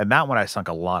 Huh. And that one I sunk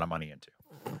a lot of money into.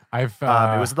 I've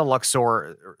It was at the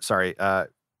Luxor,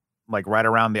 like right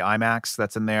around the IMAX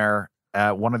that's in there.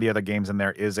 One of the other games in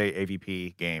there is a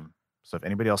AVP game. So if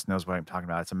anybody else knows what I'm talking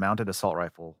about, it's a mounted assault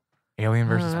rifle. Alien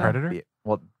versus Predator.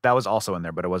 Well, that was also in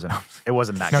there, but it wasn't. It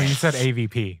wasn't that. No, game. you said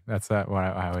AVP. That's what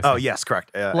I was. Oh yes,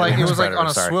 correct. Like Alien it was like Predator, on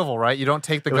a sorry. swivel, right? You don't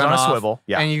take the It was gun on a off, swivel,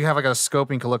 yeah. and you have like a scope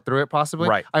and you can look through it possibly.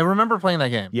 Right. I remember playing that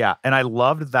game. Yeah, and I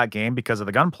loved that game because of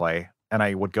the gunplay, and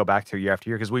I would go back to it year after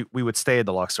year because we would stay at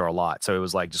the Luxor a lot, so it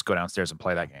was like just go downstairs and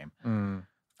play that game. Mm.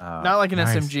 Not like an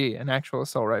nice. SMG, an actual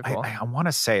assault rifle. I want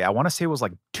to say it was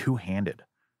like two-handed.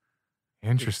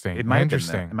 Interesting. It might have been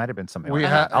Interesting. it might have been something. We like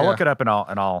ha- that. I'll yeah. look it up and I'll.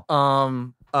 I'll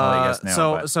let you guys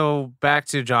know, but- So back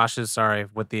to Josh's,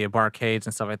 with the barcades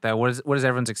and stuff like that. What has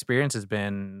everyone's experience has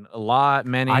been? A lot,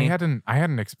 many. I hadn't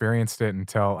experienced it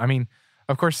until, I mean,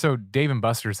 of course. So Dave and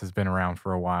Buster's has been around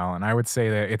for a while, and I would say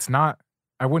that it's not.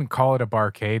 I wouldn't call it a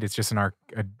barcade. It's just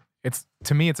it's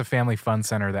to me, it's a family fun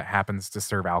center that happens to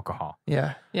serve alcohol.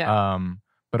 Yeah. Yeah.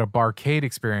 But a barcade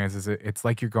experience is it's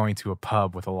like you're going to a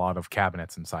pub with a lot of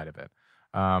cabinets inside of it.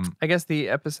 I guess the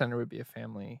Epicenter would be a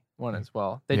family one as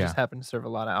well. They just Yeah. happen to serve a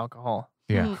lot of alcohol.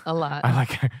 Yeah, A lot. I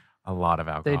like a lot of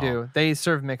alcohol. They do. They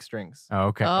serve mixed drinks. Oh,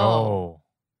 okay. Oh.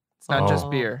 It's not just Oh.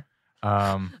 beer.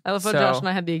 I love how So- Josh and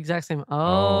I had the exact same.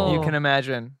 Oh. You can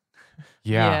imagine.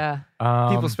 yeah.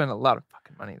 People spend a lot of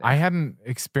fucking money there. I hadn't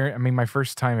experienced. I mean, my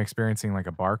first time experiencing like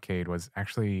a barcade was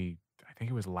actually, I think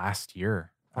it was last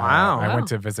year. Wow. I Wow. went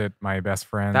to visit my best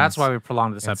friend. That's why we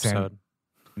prolonged this in San- episode.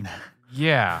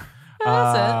 Yeah.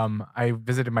 That's it. I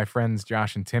visited my friends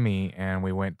Josh and Timmy, and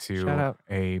we went Shout to out.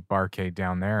 a barcade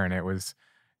down there, and it was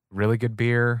really good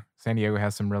beer. San Diego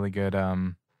has some really good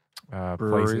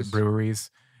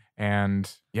breweries,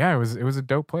 and yeah, it was a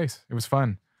dope place. It was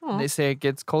fun. Oh. They say it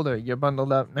gets colder. You're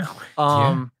bundled up now.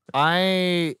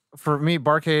 For me,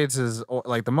 barcades is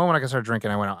like the moment I could start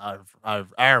drinking, I went out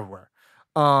of everywhere.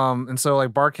 And so like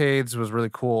barcades was really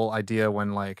cool idea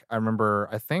when like I remember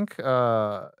I think it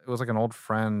was like an old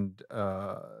friend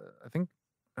I think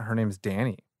her name's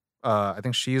Danny. I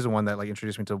think she's the one that like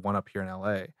introduced me to one up here in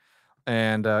LA.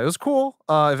 And it was cool.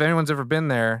 If anyone's ever been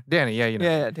there, Danny, yeah, you know.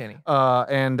 Yeah, Danny.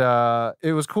 And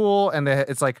it was cool and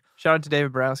it's like Shout out to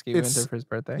David Borowski. We went It's- there for his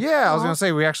birthday. yeah, I was gonna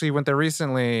say we actually went there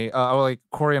recently. Like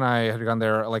Corey and I had gone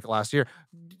there like last year.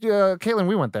 Caitlin,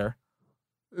 we went there.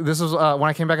 This was when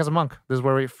I came back as a monk. This is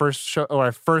where I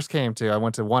first came to. I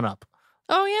went to One Up.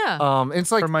 Oh yeah.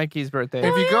 It's like For Mikey's birthday.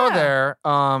 if you go yeah.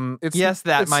 there, it's yes,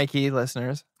 that it's, Mikey,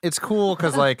 listeners. It's cool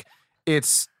because like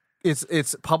it's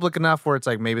public enough where it's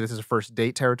like maybe this is a first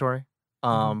date territory.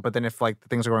 But then if like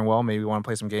things are going well, maybe we want to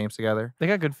play some games together. They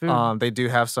got good food. They do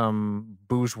have some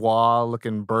bourgeois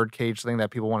looking bird cage thing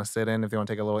that people want to sit in if they want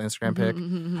to take a little Instagram pic.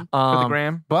 Mhm. for the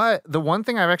gram. But the one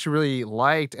thing I've actually really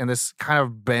liked, and this kind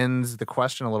of bends the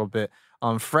question a little bit,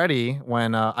 Freddie,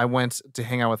 when I went to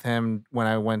hang out with him, when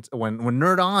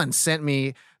Nerd On sent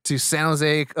me to San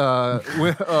Jose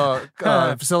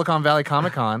Silicon Valley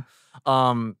Comic Con.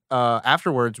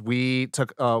 Afterwards we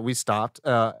stopped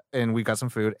and we got some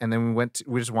food and then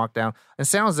we just walked down, and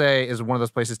San Jose is one of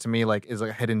those places to me like is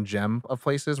like a hidden gem of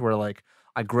places where like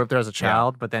I grew up there as a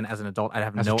child, but then as an adult I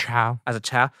have As a child.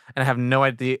 and I have no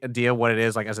idea what it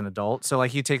is like as an adult. So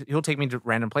like he'll take me to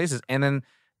random places, and then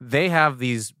they have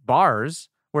these bars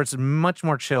where it's much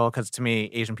more chill because to me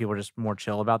Asian people are just more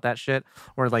chill about that shit,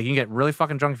 where like you can get really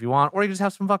fucking drunk if you want, or you can just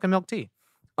have some fucking milk tea.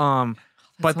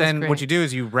 But sounds then what great. you do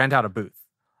is you rent out a booth,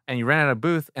 and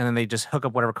then they just hook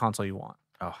up whatever console you want.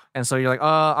 Oh. And so you're like,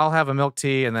 I'll have a milk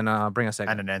tea, and then bring a Sega.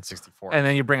 And an N64. And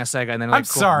then you bring a Sega, and then like, I'm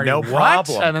cool. sorry. No what?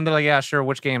 problem. And then they're like, yeah, sure,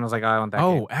 which game? I was like, I want that game.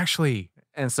 Oh, actually,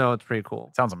 And so it's pretty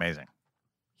cool. Sounds amazing.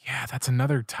 yeah, that's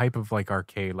another type of like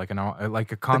arcade, like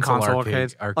like a The console,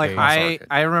 arcades. arcade. Like arcade.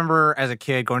 I remember as a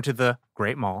kid going to the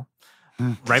Great Mall.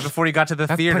 Right before you got to the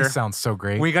that theater, place sounds so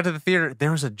great. we got to the theater,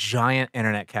 there was a giant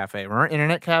internet cafe. Remember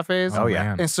internet cafes? Oh, yeah.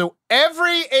 man. And so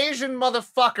every Asian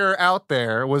motherfucker out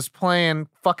there was playing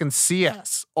fucking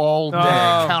CS all day,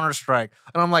 Oh. Counter-Strike.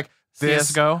 And I'm like,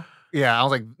 this. CSGO. Yeah, I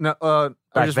was like, no,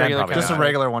 Back just then, regular probably just a not.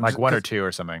 regular one. Like just- one or 'cause two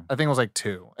or something. I think it was like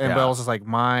 2. And Yeah. but I was just like,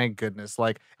 my goodness.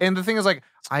 Like, and the thing is like,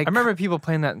 I remember people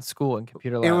playing that in school in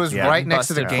computer labs. it was Yeah. right next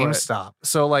to the Busted for it. GameStop.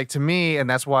 So like to me, and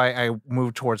that's why I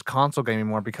moved towards console gaming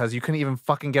more, because you couldn't even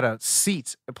fucking get a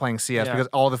seat playing CS Yeah. because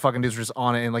all the fucking dudes were just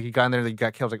on it, and like you got in there, you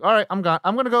got killed. Like, all right, I'm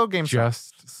gonna go GameStop.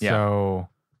 Just Yeah. so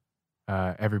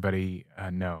everybody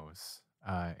knows,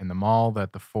 in the mall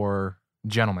that the 4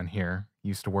 gentlemen here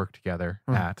used to work together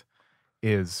Mhm. at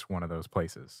is one of those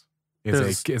places.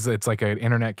 It's like an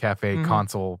internet cafe Mhm.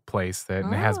 console place that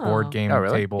and it has Oh. board game Oh,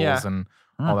 really? tables Yeah. and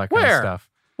Hmm. all that kind of Where? stuff.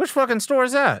 Which fucking store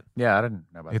is that? Yeah, I didn't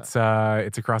know about It's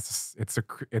across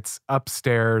it's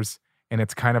upstairs and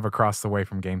it's kind of across the way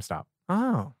from GameStop.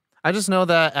 Oh. I just know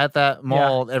that at that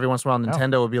mall, every once in a while,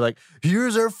 Nintendo would be like,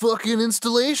 here's our fucking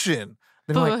installation.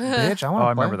 Then I'm like, bitch, I that. want Oh, to I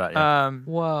remember that. Yeah.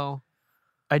 Whoa.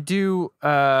 I do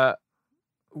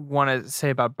want to say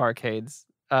about barcades.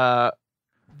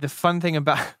 The fun thing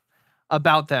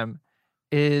about them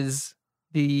is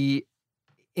the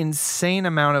insane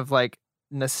amount of like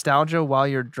nostalgia while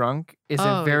you're drunk is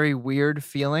Oh. a very weird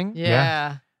feeling.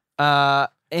 Yeah. And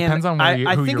Depends on who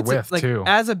think you're it's with, like, too.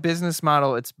 As a business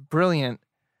model, it's brilliant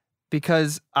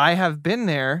because I have been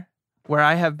there where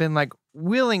I have been like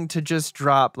willing to just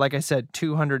drop, like I said,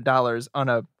 $200 on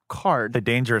a card. The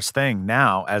dangerous thing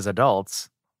now, as adults,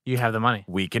 You have the money.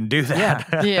 we can do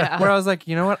that. Yeah. Where I was like,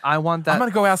 you know what? I want that I'm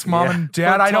gonna go ask mom Yeah. and dad.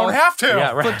 Flip I don't tall- have to.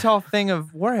 Yeah, right. flip tall thing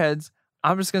of Warheads.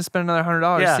 I'm just gonna spend another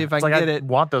 $100 Yeah, see if I it's can like get it.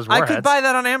 Want those I warheads? could buy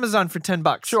that on Amazon for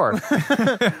 $10. Sure.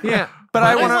 Yeah. but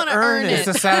I I want wanna to earn earn it. It's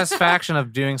the satisfaction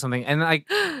of doing something. And like,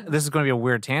 this is going to be a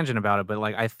weird tangent about it, but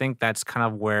like, I think that's kind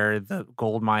of where the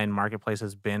gold mine marketplace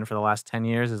has been for the last 10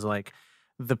 years is like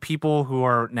the people who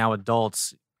are now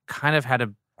adults kind of had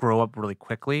to grow up really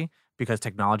quickly because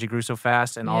technology grew so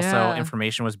fast and also Yeah.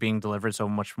 information was being delivered so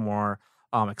much more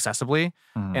accessibly.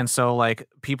 Mhm. And so like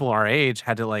people our age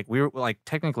had to like, we were like,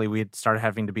 technically we had started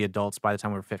having to be adults by the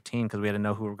time we were 15 because we had to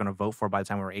know who we were going to vote for by the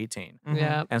time we were 18. Mhm.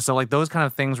 Yeah. And so like those kind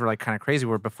of things were like kind of crazy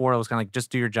where before it was kind of like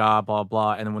just do your job, blah,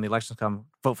 blah. And then when the elections come,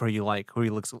 vote for who you like, who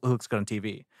looks good on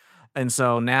TV. And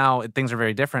so now things are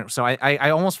very different. So I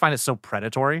almost find it so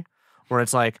predatory where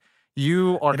it's like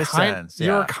you are In a sense,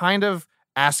 you're yeah. kind of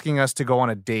asking us to go on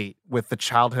a date with the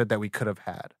childhood that we could have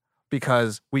had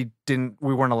because we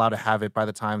weren't allowed to have it by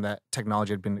the time that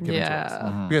technology had been given to us. Yeah.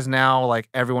 Mhm. Because now like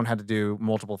everyone had to do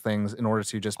multiple things in order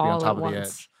to just be on All top at of the once.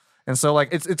 edge. And so like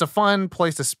it's a fun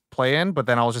place to play in, but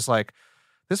then I was just like,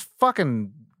 this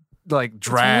fucking like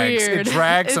drags. It weird.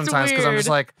 drags It's sometimes because I'm just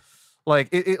weird. like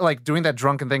it like doing that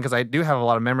drunken thing because I do have a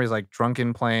lot of memories like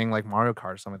drunken playing like Mario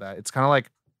Kart or something like that. It's kind of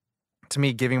like to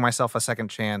me giving myself a second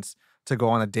chance to go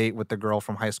on a date with the girl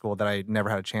from high school that I never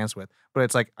had a chance with. But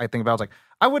it's like I think about it, it's like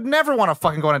I would never want to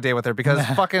fucking go on a date with her because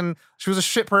fucking she was a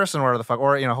shit person or whatever the fuck.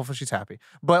 Or hopefully she's happy.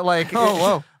 But like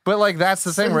Whoa. But like that's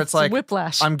the thing where it's like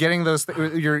whiplash. I'm getting those.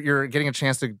 You're getting a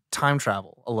chance to time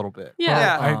travel a little bit.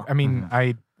 Yeah. I mean,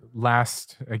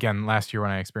 last year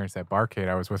when I experienced that barcade,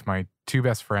 I was with my two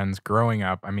best friends growing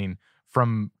up. I mean,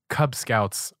 from Cub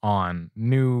Scouts on,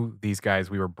 knew these guys.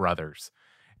 We were brothers.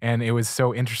 And it was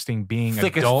so interesting being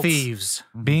Thick as adults. thieves.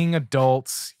 Being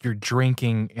adults, you're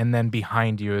drinking, and then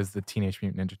behind you is the Teenage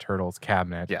Mutant Ninja Turtles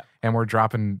cabinet. Yeah. And we're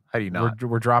dropping How do you not?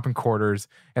 we're dropping quarters,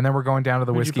 and then we're going down to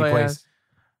the Who'd you whiskey play place.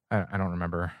 as? I don't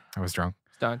remember. I was drunk.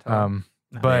 Dante.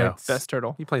 But Best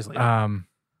turtle. He plays later.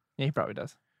 Yeah, he probably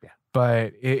does.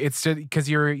 but it's just because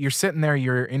you're sitting there,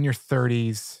 you're in your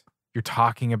 30s, you're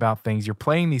talking about things, you're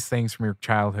playing these things from your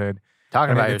childhood,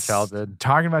 Talking and about your it's childhood.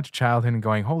 talking about your childhood, and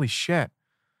going, holy shit!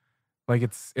 Like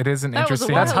it is an That was a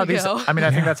interesting. while That's how these. ago. I mean, I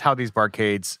think Yeah. that's how these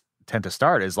barcades tend to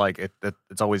start. Is like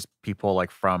it's always people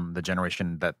like from the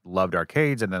generation that loved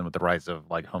arcades, and then with the rise of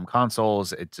like home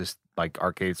consoles, it just like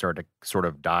arcades started to sort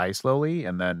of die slowly,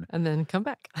 and then and then come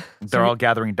back. they're all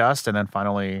gathering dust, and then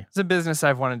finally, It's a business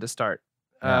I've wanted to start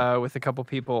Yeah. with a couple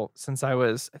people since I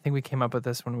think we came up with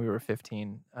this when we were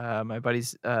 15. My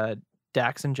buddies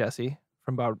Dax and Jesse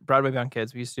from Broadway Bound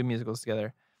Kids. We used to do musicals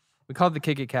together. We called it the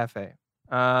Kick It Cafe.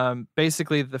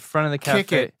 Basically, the front of the cafe.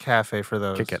 Kick It Cafe for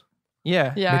those. kick it.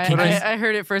 Yeah. Yeah, Kinky- I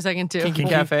heard it for a second too. Kinky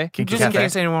Cafe. Kinky Just in Cafe.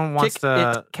 case anyone wants Kick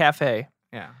to It Cafe.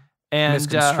 yeah, And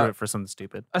misconstrue it for something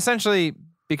stupid. essentially,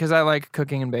 because I like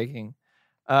cooking and baking,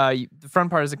 the front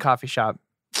part is a coffee shop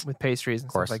with pastries and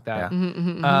Of course, stuff like that. yeah. Mhm,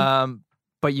 mhm, mhm.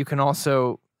 But you can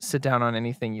also sit down on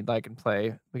anything you'd like and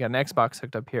play. We got an Xbox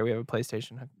hooked up here. We have a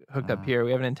PlayStation hooked up here.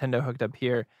 We have a Nintendo hooked up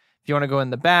here. If you want to go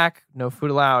in the back, no food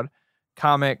allowed.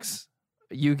 Comics,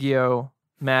 Yu-Gi-Oh,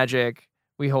 Magic.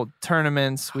 We hold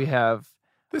tournaments. We have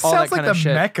This all sounds that like kind the of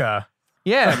shit. Mecca.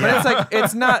 yeah, but it's like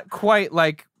it's not quite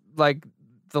like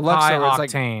the Love High Store. Where it's like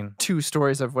octane. 2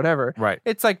 stories of whatever. Right.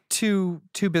 It's like two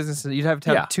businesses. You'd have to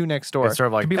have Yeah. 2 next door. It's sort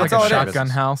of like It could be That's like all a it is. shotgun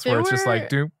house where They it's just like were-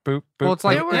 doop boop boop. Well, it's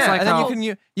like They were- it's yeah, like and how then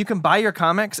you can buy your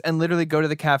comics and literally go to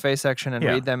the cafe section and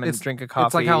Yeah. read them and It's- drink a coffee.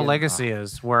 it's like how and- Legacy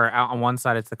is, where out on one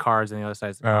side it's the cards and the other side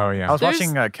is the Oh yeah. I was There's-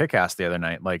 watching Kick-Ass the other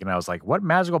night, like, and I was like, "What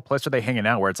magical place are they hanging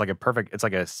out? Where it's like a perfect, it's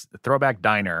like a throwback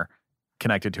diner,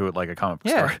 connected to it like a comic book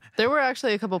Yeah. store. There were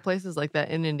actually a couple places like that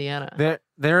in Indiana.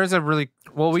 There is a really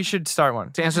Well, we should start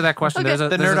one. to answer that question. Okay. There's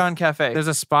The Nerd On Cafe. There's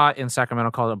a spot in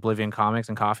Sacramento called Oblivion Comics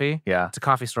and Coffee. Yeah, It's a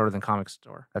coffee store within a comic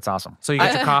store. that's awesome. So you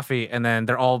get your coffee, and then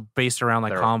they're all based around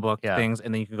like They're- comic book yeah. things,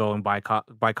 and then you can go and buy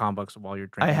comic books while you're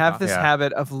drinking. I have coffee. this Yeah.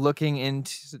 habit of looking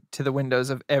into the windows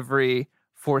of every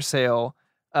for sale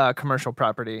commercial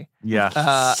property. Yeah.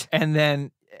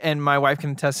 And my wife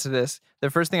can attest to this. The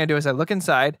first thing I do is I look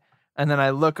inside and then I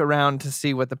look around to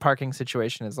see what the parking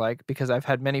situation is like because I've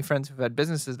had many friends who've had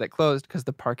businesses that closed because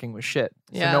the parking was shit.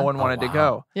 So Yeah. no one wanted to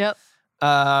go. Yep.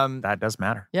 That does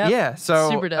matter. Yep. Yeah. So,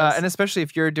 Super does. and especially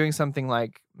if you're doing something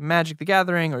like Magic the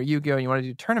Gathering or Yu-Gi-Oh! And you want to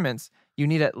do tournaments, you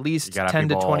need at least gotta have 10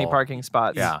 to 20 people- parking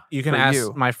spots. Yeah. You can for ask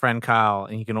you. my friend Kyle,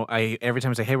 and you can. Every time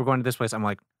I say, "Hey, we're going to this place," I'm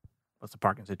like, "What's the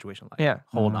parking situation like?" Yeah.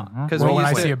 Hold Mhm. on. Because Well, we when I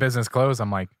used see to, a business close,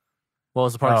 I'm like, What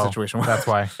was the parking oh, situation? like? that's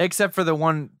why. except for the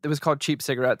one that was called cheap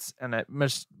cigarettes and it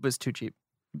was too cheap.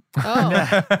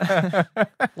 Oh,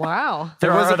 wow. There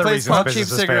There was are a other place reasons called Cheap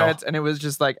businesses fail. Cigarettes, and it was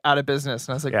just like out of business.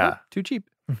 And I was like, Yeah. oh, too cheap.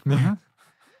 See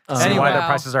Anyway. why the Wow.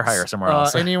 prices are higher somewhere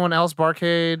else. Anyone else?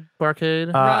 Barcade.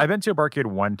 I've been to a barcade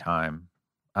one time.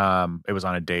 It was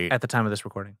on a date. At the time of this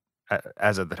recording.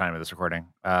 As at the time of this recording.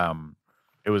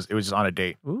 It was just on a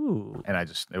date, Ooh. and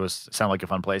it sounded like a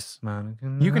fun place.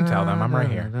 You can tell them. I'm right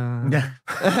here.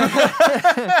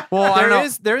 Well, I don't know.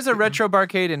 There's a retro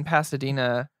barcade in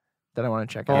Pasadena that I want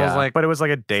to check out. Well, it was Yeah, like- but it was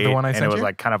like a date, one I and sent it was you?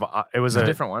 like kind of it was It's a a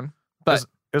different one. But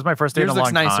it was my first date in yours a long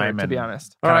looks nicer, time, to be and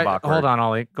honest. All kind right, of awkward. hold on,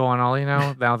 Ollie. Go on, Ollie.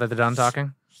 Now that they're done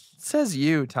talking. It says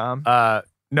you, Tom.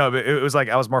 No, but it was like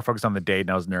I was more focused on the date, and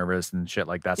I was nervous and shit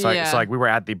like that. So, Yeah. like we were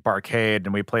at the barcade,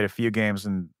 and we played a few games,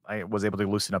 and I was able to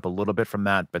loosen up a little bit from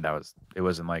that. But it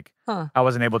wasn't like Huh. I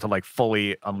wasn't able to like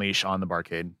fully unleash on the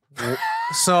barcade.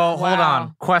 So hold Wow.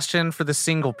 on. Question for the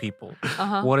single people.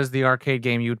 Uh-huh. What is the arcade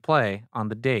game you would play on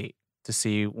the date to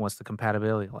see what's the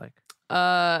compatibility like?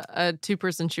 A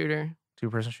 2-person shooter.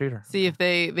 2-person shooter. See if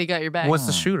they got your back. What's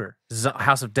the shooter?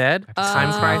 House of Dead? Time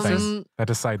Um, Crisis? That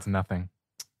decides nothing.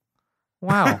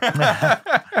 Wow.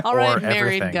 All right, or married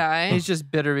everything. guy. He's just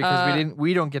bitter because Uh,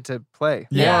 we don't get to play.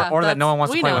 Yeah, or that no one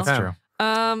wants to we play know. with That's him. true.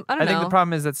 I don't I know. think the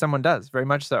problem is that someone does, very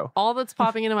much so. All that's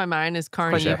popping into my mind is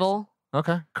Carnival.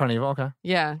 Okay. Carnival. Okay.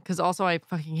 Yeah, because also I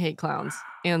fucking hate clowns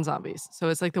and zombies. So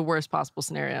it's like the worst possible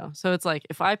scenario. So it's like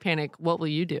if I panic, what will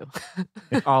you do?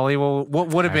 Ollie, well, what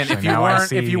would have been if Actually, you now I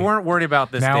weren't if you see. weren't worried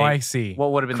about this Now date? I see.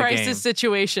 What would have been the game? Crisis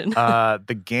situation.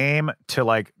 The game to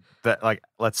like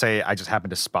let's say I just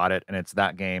happen to spot it, and it's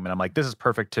that game, and I'm like, this is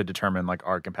perfect to determine like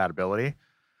our compatibility.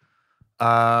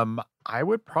 I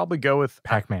would probably go with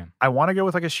Pac-Man. I want to go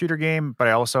with like a shooter game, but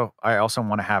I also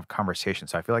want to have conversation.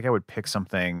 So I feel like I would pick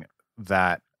something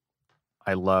that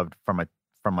I loved from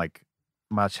like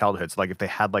my childhood. So like if they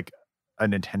had like a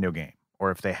Nintendo game,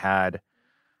 or if they had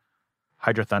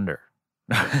Hydro Thunder.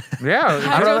 Yeah.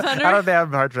 Hydro Thunder? I don't know if they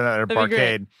have Hydro Thunder That'd be great.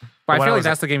 arcade. But I when I feel like was-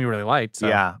 that's the game you really liked. So.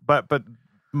 Yeah, but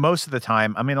most of the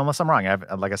time, I mean, unless I'm wrong,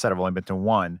 like I said, I've only been to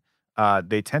one.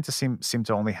 They tend to seem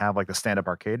to only have like the stand-up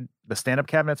arcade, the stand-up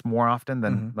cabinets more often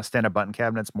than the stand-up button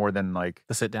cabinets, more than like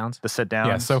The sit downs. the sit-downs.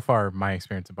 Yeah, so far my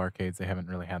experience of arcades, they haven't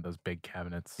really had those big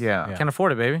cabinets. Yeah. Can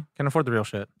afford it, baby. Can afford the real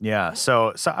shit. Yeah.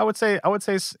 So I would say,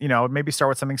 maybe start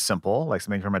with something simple, like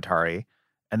something from Atari,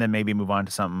 and then maybe move on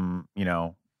to something,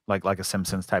 like a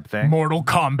Simpsons type thing. Mortal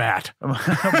Kombat.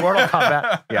 Mortal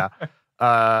Kombat. Yeah.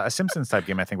 A Simpsons type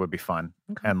game I think would be fun.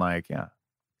 And like, yeah.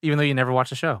 Even though you never watch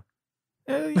the show.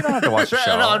 You don't have to watch the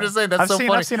show. No, I'm just saying that's I've so seen,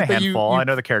 funny I've seen a that you- handful. you- I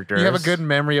know the characters. You have a good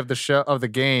memory of the show of the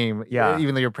game. Yeah.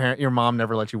 Even though your mom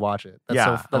never let you watch it. That's Yeah.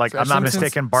 so, that's Like I'm not Simpsons-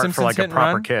 mistaking Bart for Simpsons like a Hit and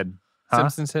proper Run? kid. Huh?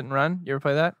 Simpsons Hit and Run. You ever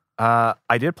play that?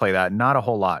 I did play that. Not a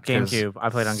whole lot. 'cause, GameCube. I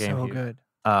played on So GameCube. good.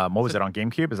 What was it on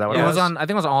GameCube? Is that what It it was was? on. I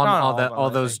think it was on on all all of them, all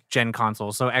I those think. gen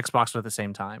consoles. So Xbox at the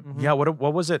same time. Yeah,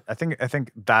 what was it? I think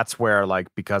that's where like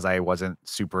because I wasn't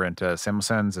super into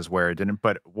Simpsons is where it didn't.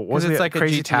 But what was 'Cause it's it? like a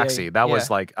Crazy GTA. Taxi. That was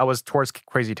Yeah. like I was towards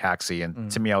Crazy Taxi, and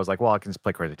to me I was like, well, I can just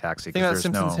play Crazy Taxi The thing about because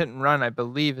there's Simpsons no. Hit and Run, I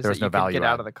believe, is there's that you no can value get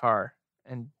out add. of the car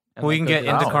and Well, you can go get to the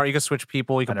into Oh. house. car. You can switch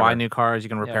people. You can I buy never- new cars. You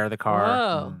can repair the car.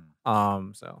 Whoa.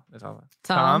 So it's all that.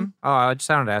 Tom, Oh, I just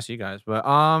wanted to ask you guys, but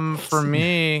for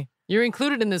me, you're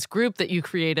included in this group that you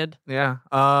created. yeah,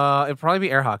 it'd probably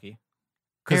be air hockey.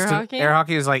 'Cause Air hockey? Air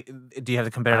hockey is like, do you have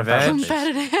the competitive I thought edge?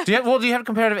 Competitive. Do you have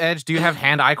competitive edge? Do you have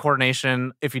hand-eye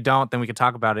coordination? If you don't, then we can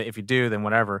talk about it. If you do, then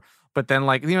whatever. But then,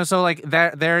 like, so like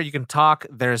there you can talk.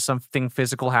 There's something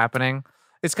physical happening.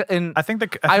 It's and I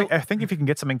think I think if you can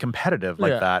get something competitive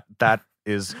like Yeah. that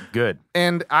is good.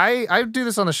 And I do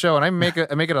this on the show, and I make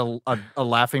it a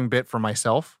laughing bit for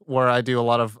myself, where I do a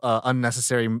lot of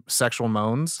unnecessary sexual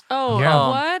moans. Oh, Yeah.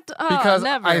 what? Oh, Because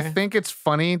never. I think it's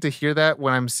funny to hear that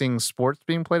when I'm seeing sports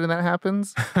being played and that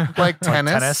happens, like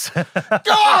tennis.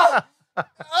 Ah!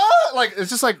 Ah! Like it's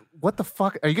just like, what the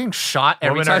fuck? Are you getting shot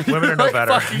every Women are- time? women you, are no like,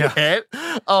 better. fucking Yeah. hit?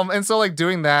 And so like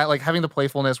doing that, like having the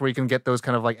playfulness where you can get those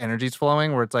kind of like energies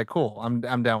flowing, where it's like, cool, I'm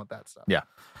down with that stuff. Yeah.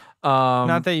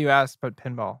 Not that you asked, but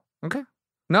pinball. Okay.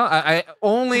 No, I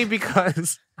only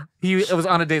because it was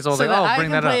on a date, so I was so like, that oh, I bring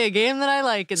can that play up. a game that I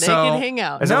like, and they So- can hang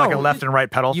out. Is it like a No, left and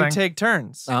right pedal You thing? take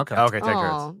turns. Okay. Okay, take turns.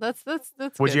 Oh, that's Would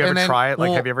good. you ever And then- try it? Like,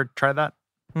 well- have you ever tried that?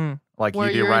 Hmm. Like Where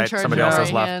you do you're in right, charge somebody of else your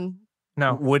has left. hand.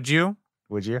 No, Would you?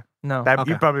 Would you? no. That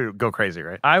Okay. you'd probably go crazy,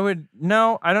 right? I would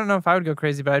no. I don't know if I would go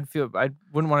crazy, but I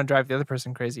wouldn't want to drive the other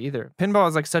person crazy either. Pinball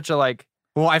is like such a like.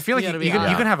 Well, I feel like You you, gotta you, be can, you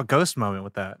honest. can have a ghost moment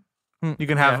with that. Hmm, You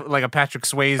can have like a Patrick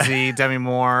Swayze, Demi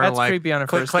Moore. That's like, creepy on a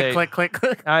click, first click, date. click, click,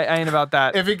 click. I ain't about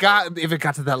that. If it got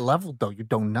to that level, though, you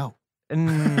don't know.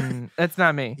 That's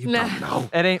not me. You Nah. don't know.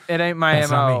 It ain't my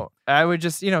That's not me. MO. I would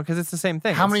just because it's the same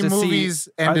thing. How It's many to see, movies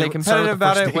are ended they with- started competitive with the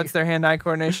about first it? date? What's their hand-eye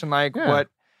coordination like? Yeah. What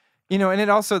and it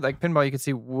also like pinball. You can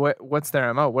see what's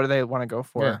their MO. What do they want to go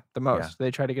for Yeah. the most? Yeah. Do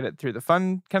they try to get it through the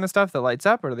fun kind of stuff that lights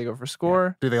up, or do they go for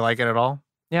score? Do they like it at all?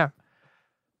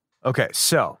 Okay,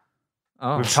 so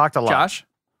Oh, we've talked a lot. Josh,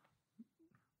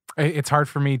 It's hard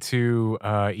for me to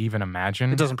even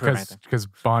imagine. It doesn't prove anything. because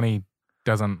Bonnie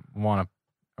doesn't want to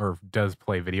or does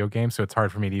play video games, so it's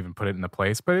hard for me to even put it in the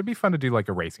place. But it'd be fun to do like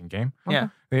a racing game. Yeah.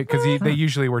 Because they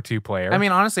usually were 2-player. I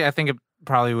mean, honestly, I think it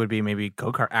probably would be maybe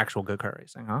actual go-kart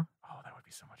racing, huh? oh, that would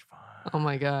be so much fun. Oh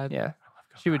my god. yeah, I love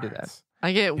She would do that. go-karts.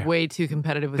 I get Yeah. way too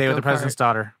competitive with David the go-kart. President's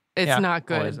Daughter. It's Yeah. not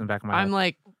good. Always in the back of my I'm head.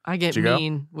 like, I get Did you go?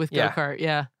 mean with Yeah. go-kart.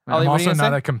 Yeah. Ollie, I'm what are you also gonna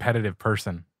not say? a competitive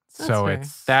person, That's so fair.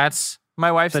 it's That's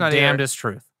My wife's the not either, damnedest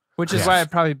truth. which is Yeah. why I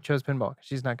probably chose pinball because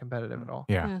she's not competitive at all.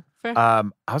 yeah. Fair. I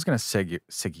was going to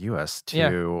segue us to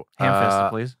Ham-fisted,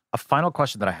 please. a final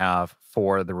question that I have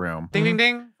for the room. Ding, ding,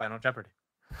 ding. Final Jeopardy.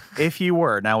 If you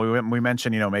were now, we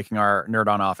mentioned making our Nerd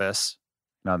On office.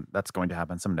 Now that's going to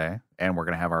happen someday, and we're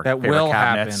going to have our That favorite will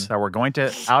cabinets. happen. So we're going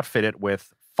to outfit it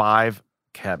with 5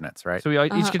 cabinets, right? So we all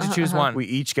each get to choose one. We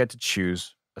each get to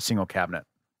choose a single cabinet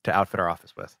to outfit our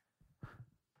office with.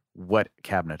 What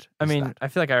cabinet? I is mean, that? I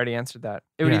feel like I already answered that.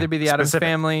 It would Yeah. either be the Addams Specific.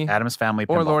 Family Addams Family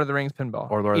or pinball. Lord of the Rings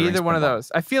pinball. Or Lord of the Either Rings one of pinball.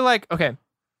 those. I feel like okay.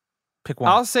 Pick one.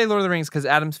 I'll say Lord of the Rings because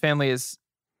Addams Family is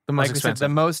the most like we said, expensive.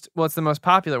 the most. Well, it's the most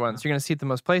popular one, so you're gonna see it the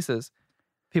most places.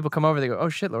 People come over, they go, "Oh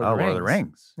shit, Lord Oh, of the Lord Rings." of the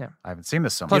Rings. Yeah. I haven't seen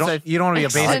this so Plus, much. I- you don't want to be a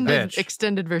basic extended, bitch.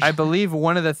 extended version. I believe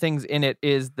one of the things in it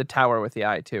is the tower with the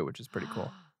eye too, which is pretty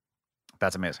cool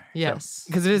That's amazing. Yes.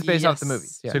 because it is based off the Yes.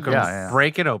 movies. Yeah. So you can Yeah.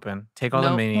 break it open, take all the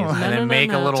Nope. minis, No, and no, then no, make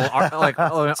a no. little like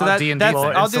So that, D&D that's thing.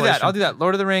 I'll do that. installation. I'll do that.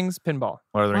 Lord of the Rings pinball.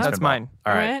 Lord of the Rings That's pinball. mine.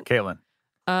 All right, Alright. Caitlin.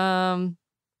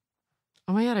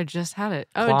 Oh my god, I just had it.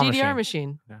 Oh, Claw a DDR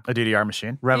machine. A DDR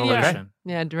machine. Revolution.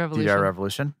 Yeah, Revolution. DDR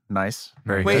Revolution. Nice.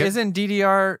 Very Wait, good. isn't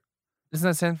DDR? Doesn't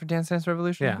that stand for Dance Dance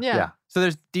Revolution? Yeah. Yeah. Yeah. So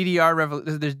there's DDR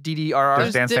there's DDRR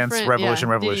There's Dance Dance different- Revolution,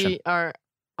 yeah, Revolution. DDR,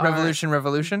 Revolution.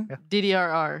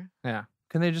 DDRR.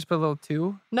 Can they just put a little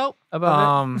 2 Nope.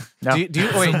 above No. Do you It's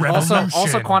a wait, also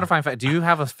revolution. quantifying fact, do you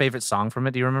have a favorite song from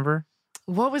it? Do you remember?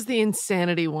 What was the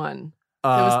insanity one? It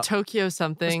was Tokyo it?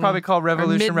 something. It's probably called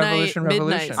Revolution, Midnight- Revolution, Midnight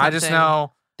Revolution. something. I just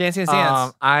know Dance Dance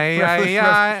Dance.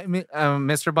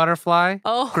 Mr. Butterfly.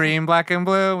 Oh. Green, black, and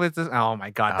blue with this. Oh my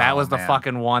god, that Oh, was the man.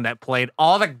 fucking one that played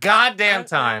all the goddamn I'm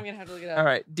time. gonna have to look it up. All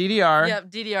right, DDR. Yep,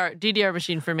 DDR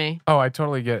machine for me. Oh, I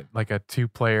totally get like a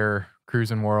 2-player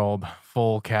Cruising World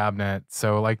full cabinet.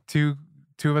 So like two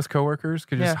of us coworkers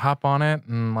could just Yeah. hop on it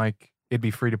and like it'd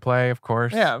be free to play, of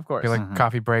course. Yeah, of course. Be like Mhm.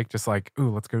 coffee break, just like, ooh,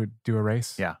 let's go do a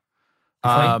race. Yeah.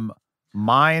 Funny.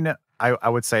 Mine, I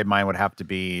would say mine would have to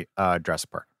be Jurassic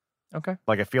Park. Okay.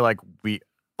 Like I feel like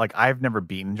I've never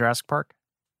beaten Jurassic Park,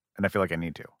 and I feel like I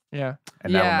need to. Yeah.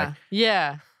 And that would yeah. make,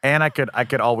 Yeah. and I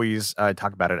could always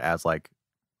talk about it as like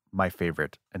my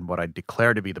favorite and what I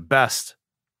declare to be the best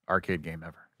arcade game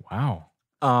ever. Wow.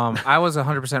 I was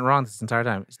 100% wrong this entire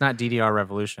time. It's not DDR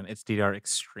Revolution. It's DDR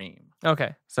Extreme.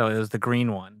 Okay. So it was the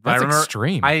green one. But That's I remember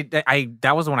extreme. I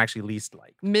that was the one I actually least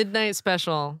liked. Midnight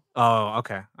Special. Oh,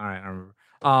 okay. All right. I remember.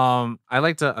 I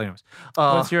like to. Anyways,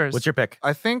 What's yours? What's your pick?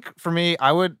 I think for me,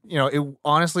 I would. It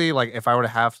honestly, like if I were to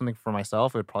have something for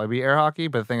myself, it would probably be air hockey.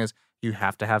 But the thing is, you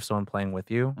have to have someone playing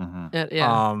with you. Mm-hmm.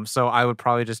 Yeah. So I would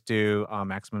probably just do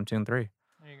Maximum Tune 3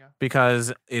 There you go.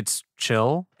 because it's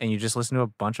chill and you just listen to a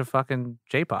bunch of fucking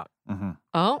J-pop. Mm-hmm.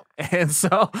 Oh. And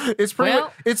so it's pretty Well-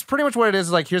 much, it's pretty much what it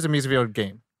is. Like here's a music video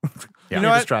game. Yeah. You know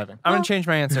You're what? just driving. I'm going to change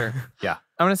my answer. Yeah.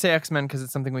 I'm going to say X-Men because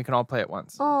it's something we can all play at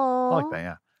once. I like that,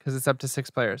 yeah. Because it's up to 6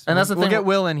 players. And that's the we'll thing- get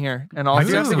Will in here. And all I Ooh.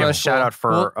 do have to give a shout out for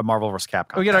We'll- a Marvel vs.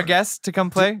 Capcom. we get our tournament. guests to come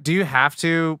play. Do you have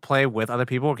to play with other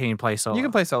people, or can you play solo? You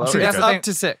can play solo. See, it's that's the up thing.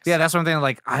 to 6. Yeah, that's one thing.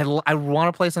 Like, I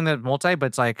want to play something that's multi, but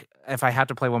it's like if I have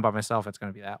to play one by myself, it's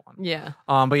gonna be that one. Yeah.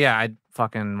 But yeah, I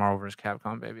fucking Marvel vs.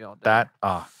 Capcom, baby, all day. That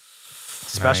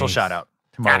special Nice. shout out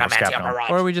to Marvel vs. Capcom.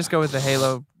 Or we just go with the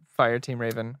Halo Fire Team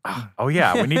Raven. Oh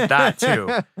yeah, we need that too.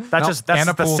 That's And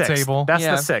a the pool 6th. table. That's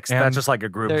Yeah. the 6th. And- That's just like a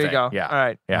group There you thing. go. Yeah. All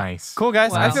right. Yeah. Nice. Cool,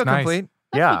 guys. I Wow. feel Nice. complete.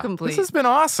 I Yeah. feel complete. This has been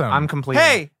awesome. I'm complete.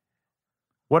 Hey,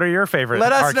 What are your favorite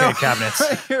let us arcade know.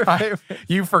 cabinets? Your favorite-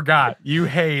 You forgot. You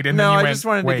hate, and no, then you I went, just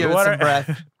wanted to wait, give it what some are-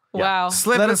 breath. Wow.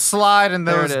 Slip Let and us- slide in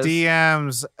There those it is.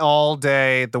 DMs all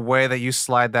day, the way that you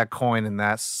slide that coin in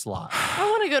that slot. I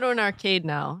want to go to an arcade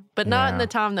now, but not in Yeah.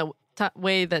 the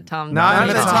way that Tom. Not Not in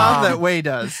the the Tom Tom. that Way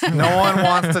does. No one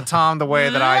wants to Tom the way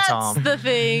that I That's Tom. the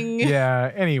thing.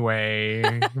 Yeah. Anyway,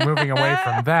 moving away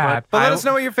from that. But let us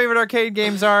know what your favorite arcade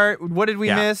games are. What did we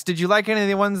Yeah. miss? Did you like any of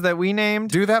the ones that we named?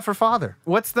 Do that for father.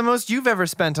 What's the most you've ever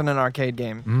spent on an arcade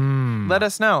game? Mm. Let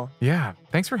us know. Yeah.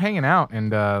 Thanks for hanging out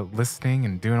and listening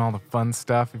and doing all the fun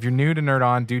stuff. If you're new to Nerd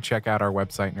On, do check out our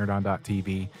website,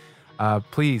 nerdon.tv.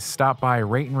 Please stop by,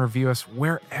 rate and review us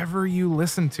wherever you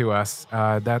listen to us.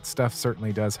 That stuff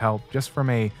certainly does help, just from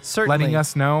Certainly. letting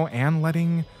us know and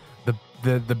letting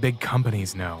the big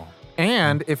companies know.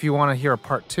 And if you want to hear a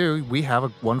part 2, we have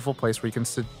a wonderful place where you can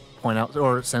point out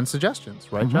or send suggestions,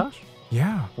 right, Mhm. Josh?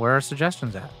 Yeah. Where are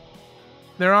suggestions at?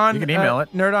 They're on You can email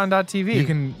it. nerdon.tv.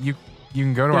 You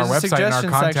can go to There's our a website and our suggestion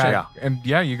contact, section.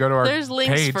 and you go to our There's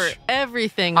links page. for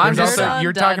everything. I'm There's just also, Nerdon.tv.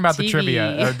 you're talking about the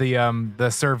trivia or the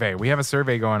survey. We have a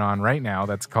survey going on right now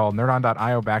that's called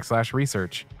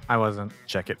nerdon.io/research. I wasn't.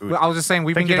 Check it. Well, I was just saying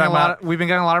we've Think been you're getting talking we've been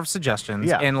getting a lot of suggestions,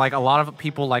 Yeah. and like a lot of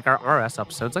people like our RS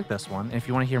episodes like this one. And if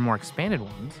you want to hear more expanded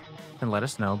ones, then let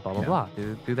us know. Blah blah Yeah. blah.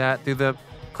 Do that.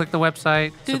 Click the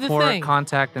website, Do the support, thing.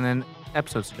 contact, and then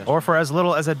episode suggestions. Or for as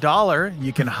little as $1,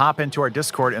 you can hop into our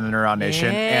Discord in the Neuron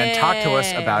Nation and talk to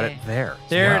us about it there. as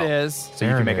There well. it is. So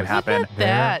you There can it make it is. happen Look at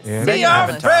that. There it Make is. it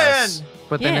happen to us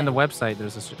but then Yeah. in the website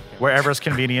there's a wherever it's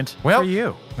convenient Well, for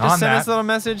you. On Just send that, us a little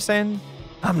message saying,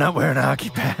 I'm not wearing hockey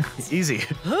pads. Easy.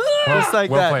 Just like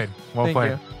well that. played. Well Thank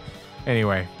played. you.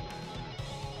 Anyway,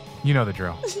 you know the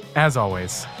drill. As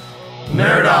always,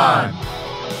 Nerd on.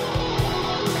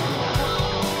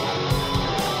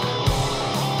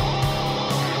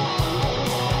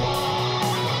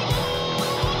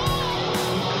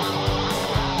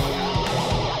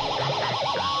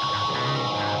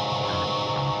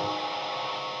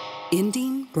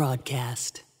 Ending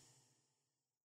broadcast.